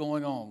things that are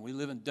going on. We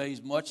live in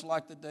days much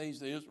like the days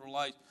the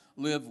Israelites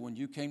lived when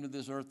you came to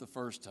this earth the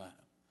first time.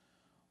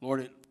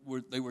 Lord,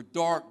 they were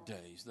dark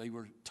days. They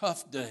were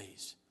tough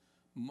days,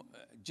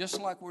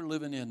 just like we're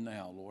living in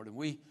now, Lord. And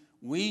we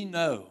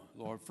know,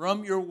 Lord,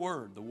 from your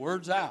word, the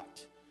word's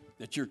out,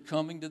 that you're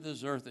coming to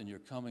this earth and you're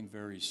coming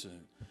very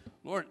soon.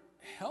 Lord,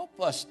 help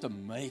us to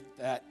make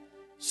that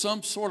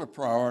some sort of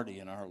priority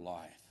in our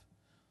life.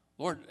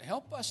 Lord,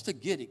 help us to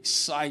get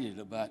excited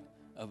about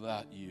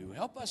you.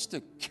 Help us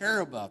to care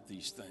about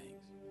these things.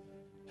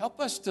 Help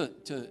us to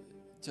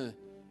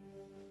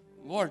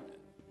Lord,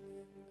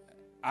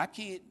 I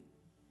can't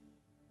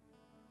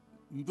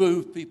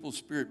move people's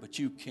spirit, but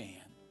you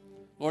can.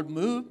 Lord,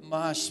 move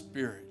my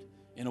spirit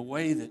in a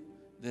way that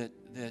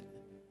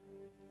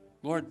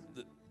Lord,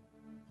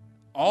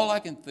 all I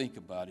can think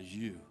about is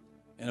you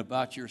and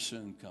about your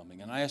soon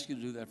coming. And I ask you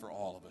to do that for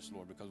all of us,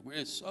 Lord, because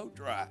it's so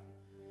dry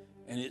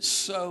and it's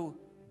so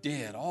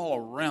dead all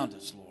around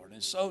us, Lord. And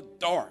it's so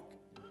dark.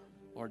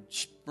 Lord,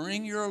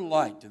 bring your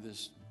light to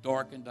this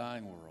dark and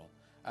dying world.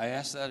 I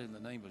ask that in the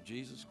name of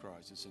Jesus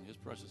Christ. It's in his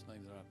precious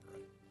name that I pray.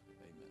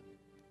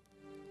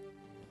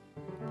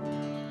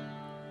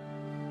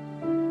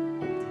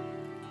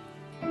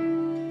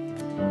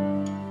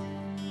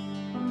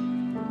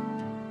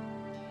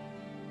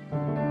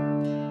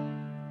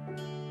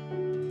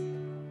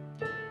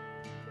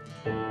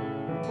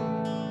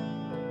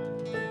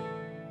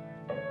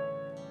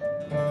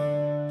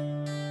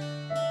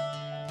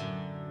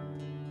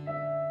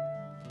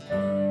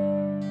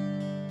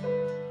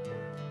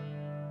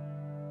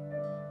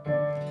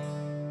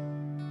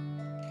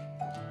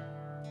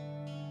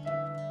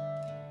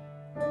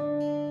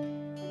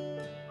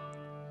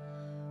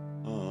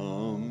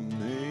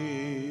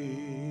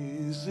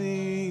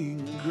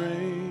 Amazing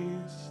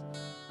grace,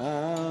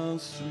 how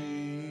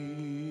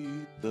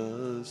sweet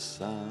the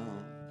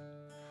sound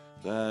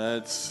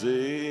that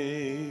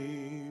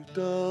saved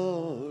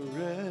a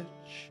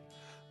wretch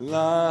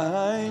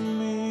like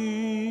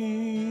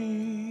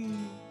me.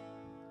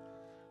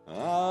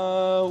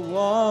 I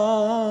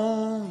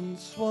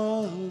once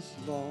was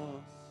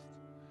lost,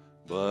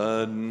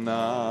 but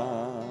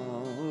now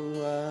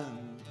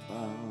I'm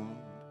found.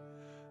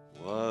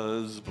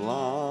 Was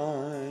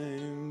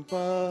blind,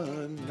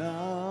 but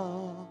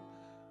now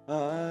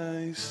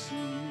I see.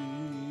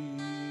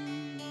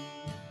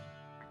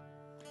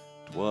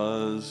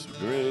 'Twas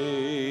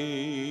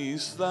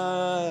grace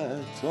that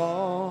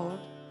taught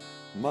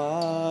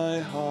my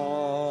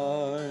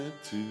heart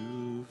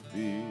to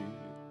fear,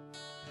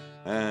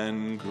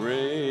 and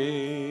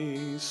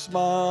grace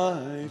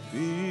my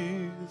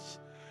fears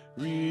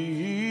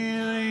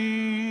relieved.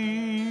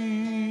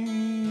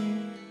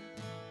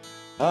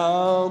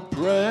 How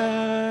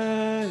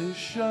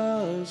precious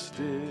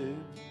did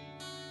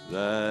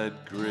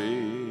that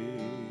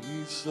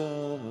grace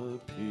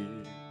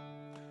appear,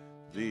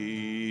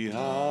 the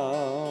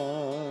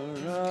hour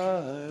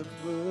I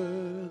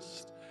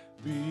first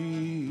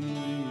believed.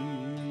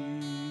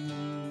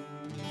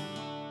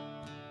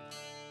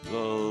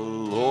 The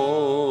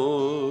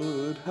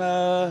Lord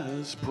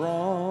has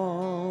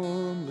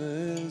promised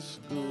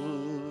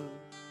good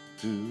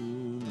to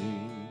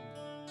me.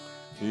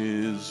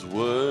 His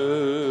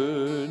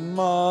word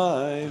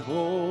my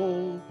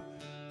hope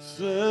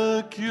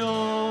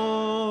secures.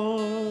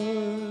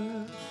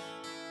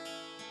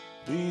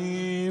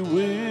 He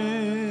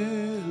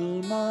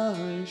will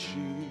my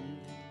shield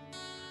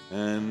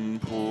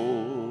and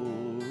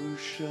portion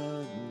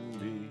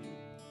be,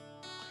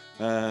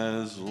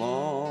 as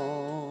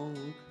long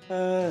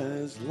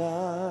as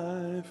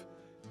life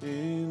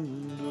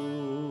endures.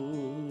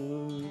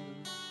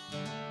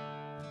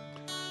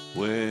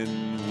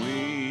 When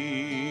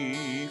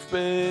we've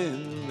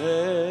been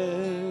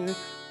there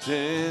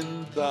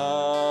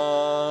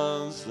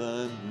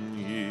 10,000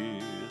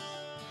 years,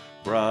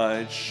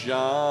 bright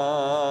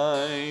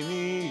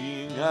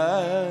shining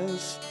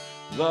as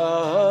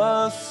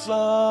the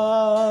sun,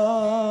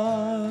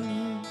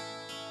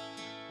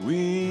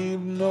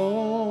 we've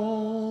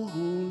no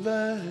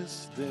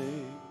less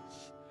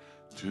days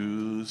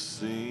to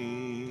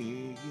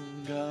sing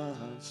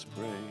God's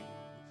praise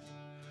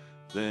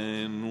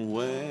than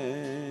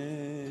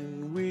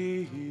when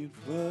we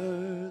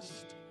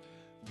first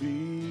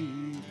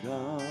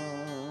begun.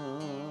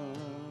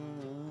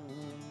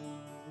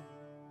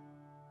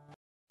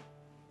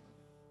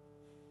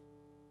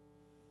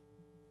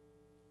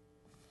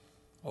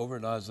 Over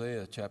in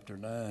Isaiah chapter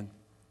 9,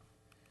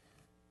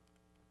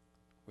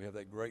 we have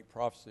that great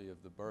prophecy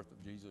of the birth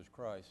of Jesus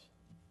Christ.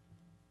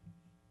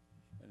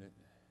 And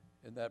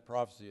in that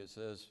prophecy it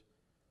says,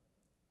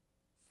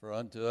 "For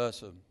unto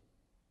us a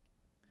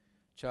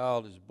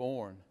child is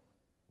born,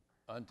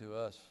 unto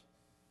us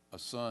a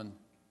son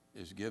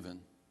is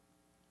given."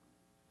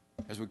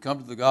 As we come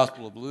to the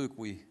Gospel of Luke,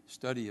 we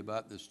study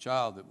about this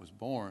child that was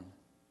born,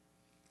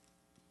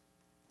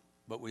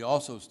 but we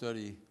also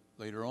study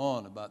later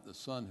on about the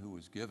son who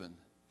was given,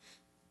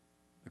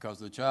 because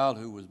the child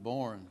who was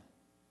born,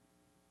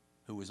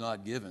 who was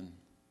not given,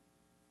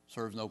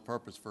 serves no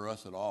purpose for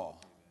us at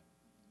all.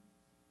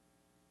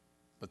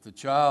 But the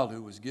child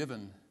who was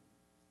given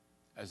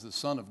as the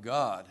Son of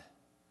God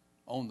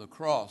on the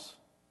cross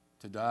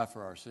to die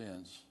for our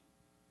sins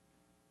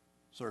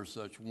serves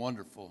such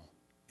wonderful,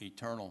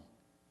 eternal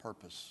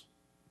purpose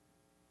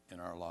in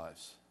our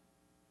lives.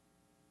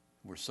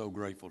 We're so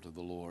grateful to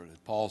the Lord.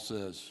 And Paul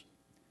says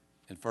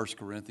in 1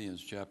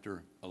 Corinthians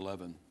chapter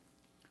 11,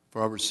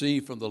 "For I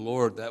received from the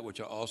Lord that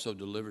which I also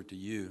delivered to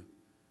you,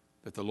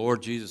 that the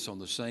Lord Jesus, on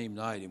the same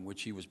night in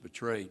which he was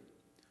betrayed,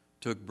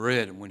 took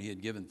bread, and when he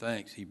had given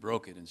thanks, he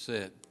broke it and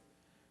said,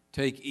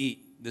 'Take,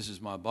 eat, this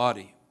is my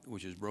body,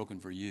 which is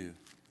broken for you.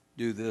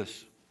 Do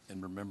this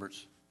in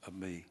remembrance of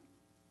me.'"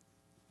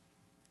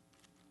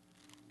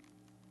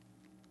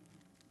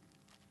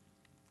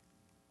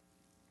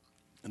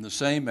 In the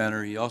same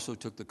manner, he also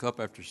took the cup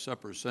after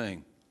supper,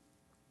 saying,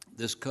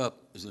 "This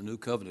cup is the new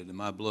covenant in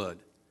my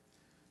blood.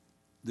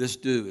 This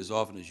do as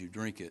often as you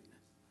drink it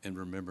in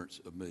remembrance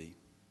of me."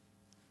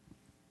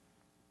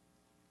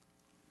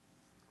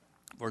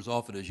 For as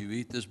often as you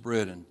eat this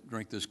bread and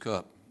drink this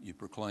cup, you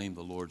proclaim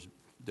the Lord's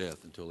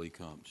death until he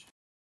comes.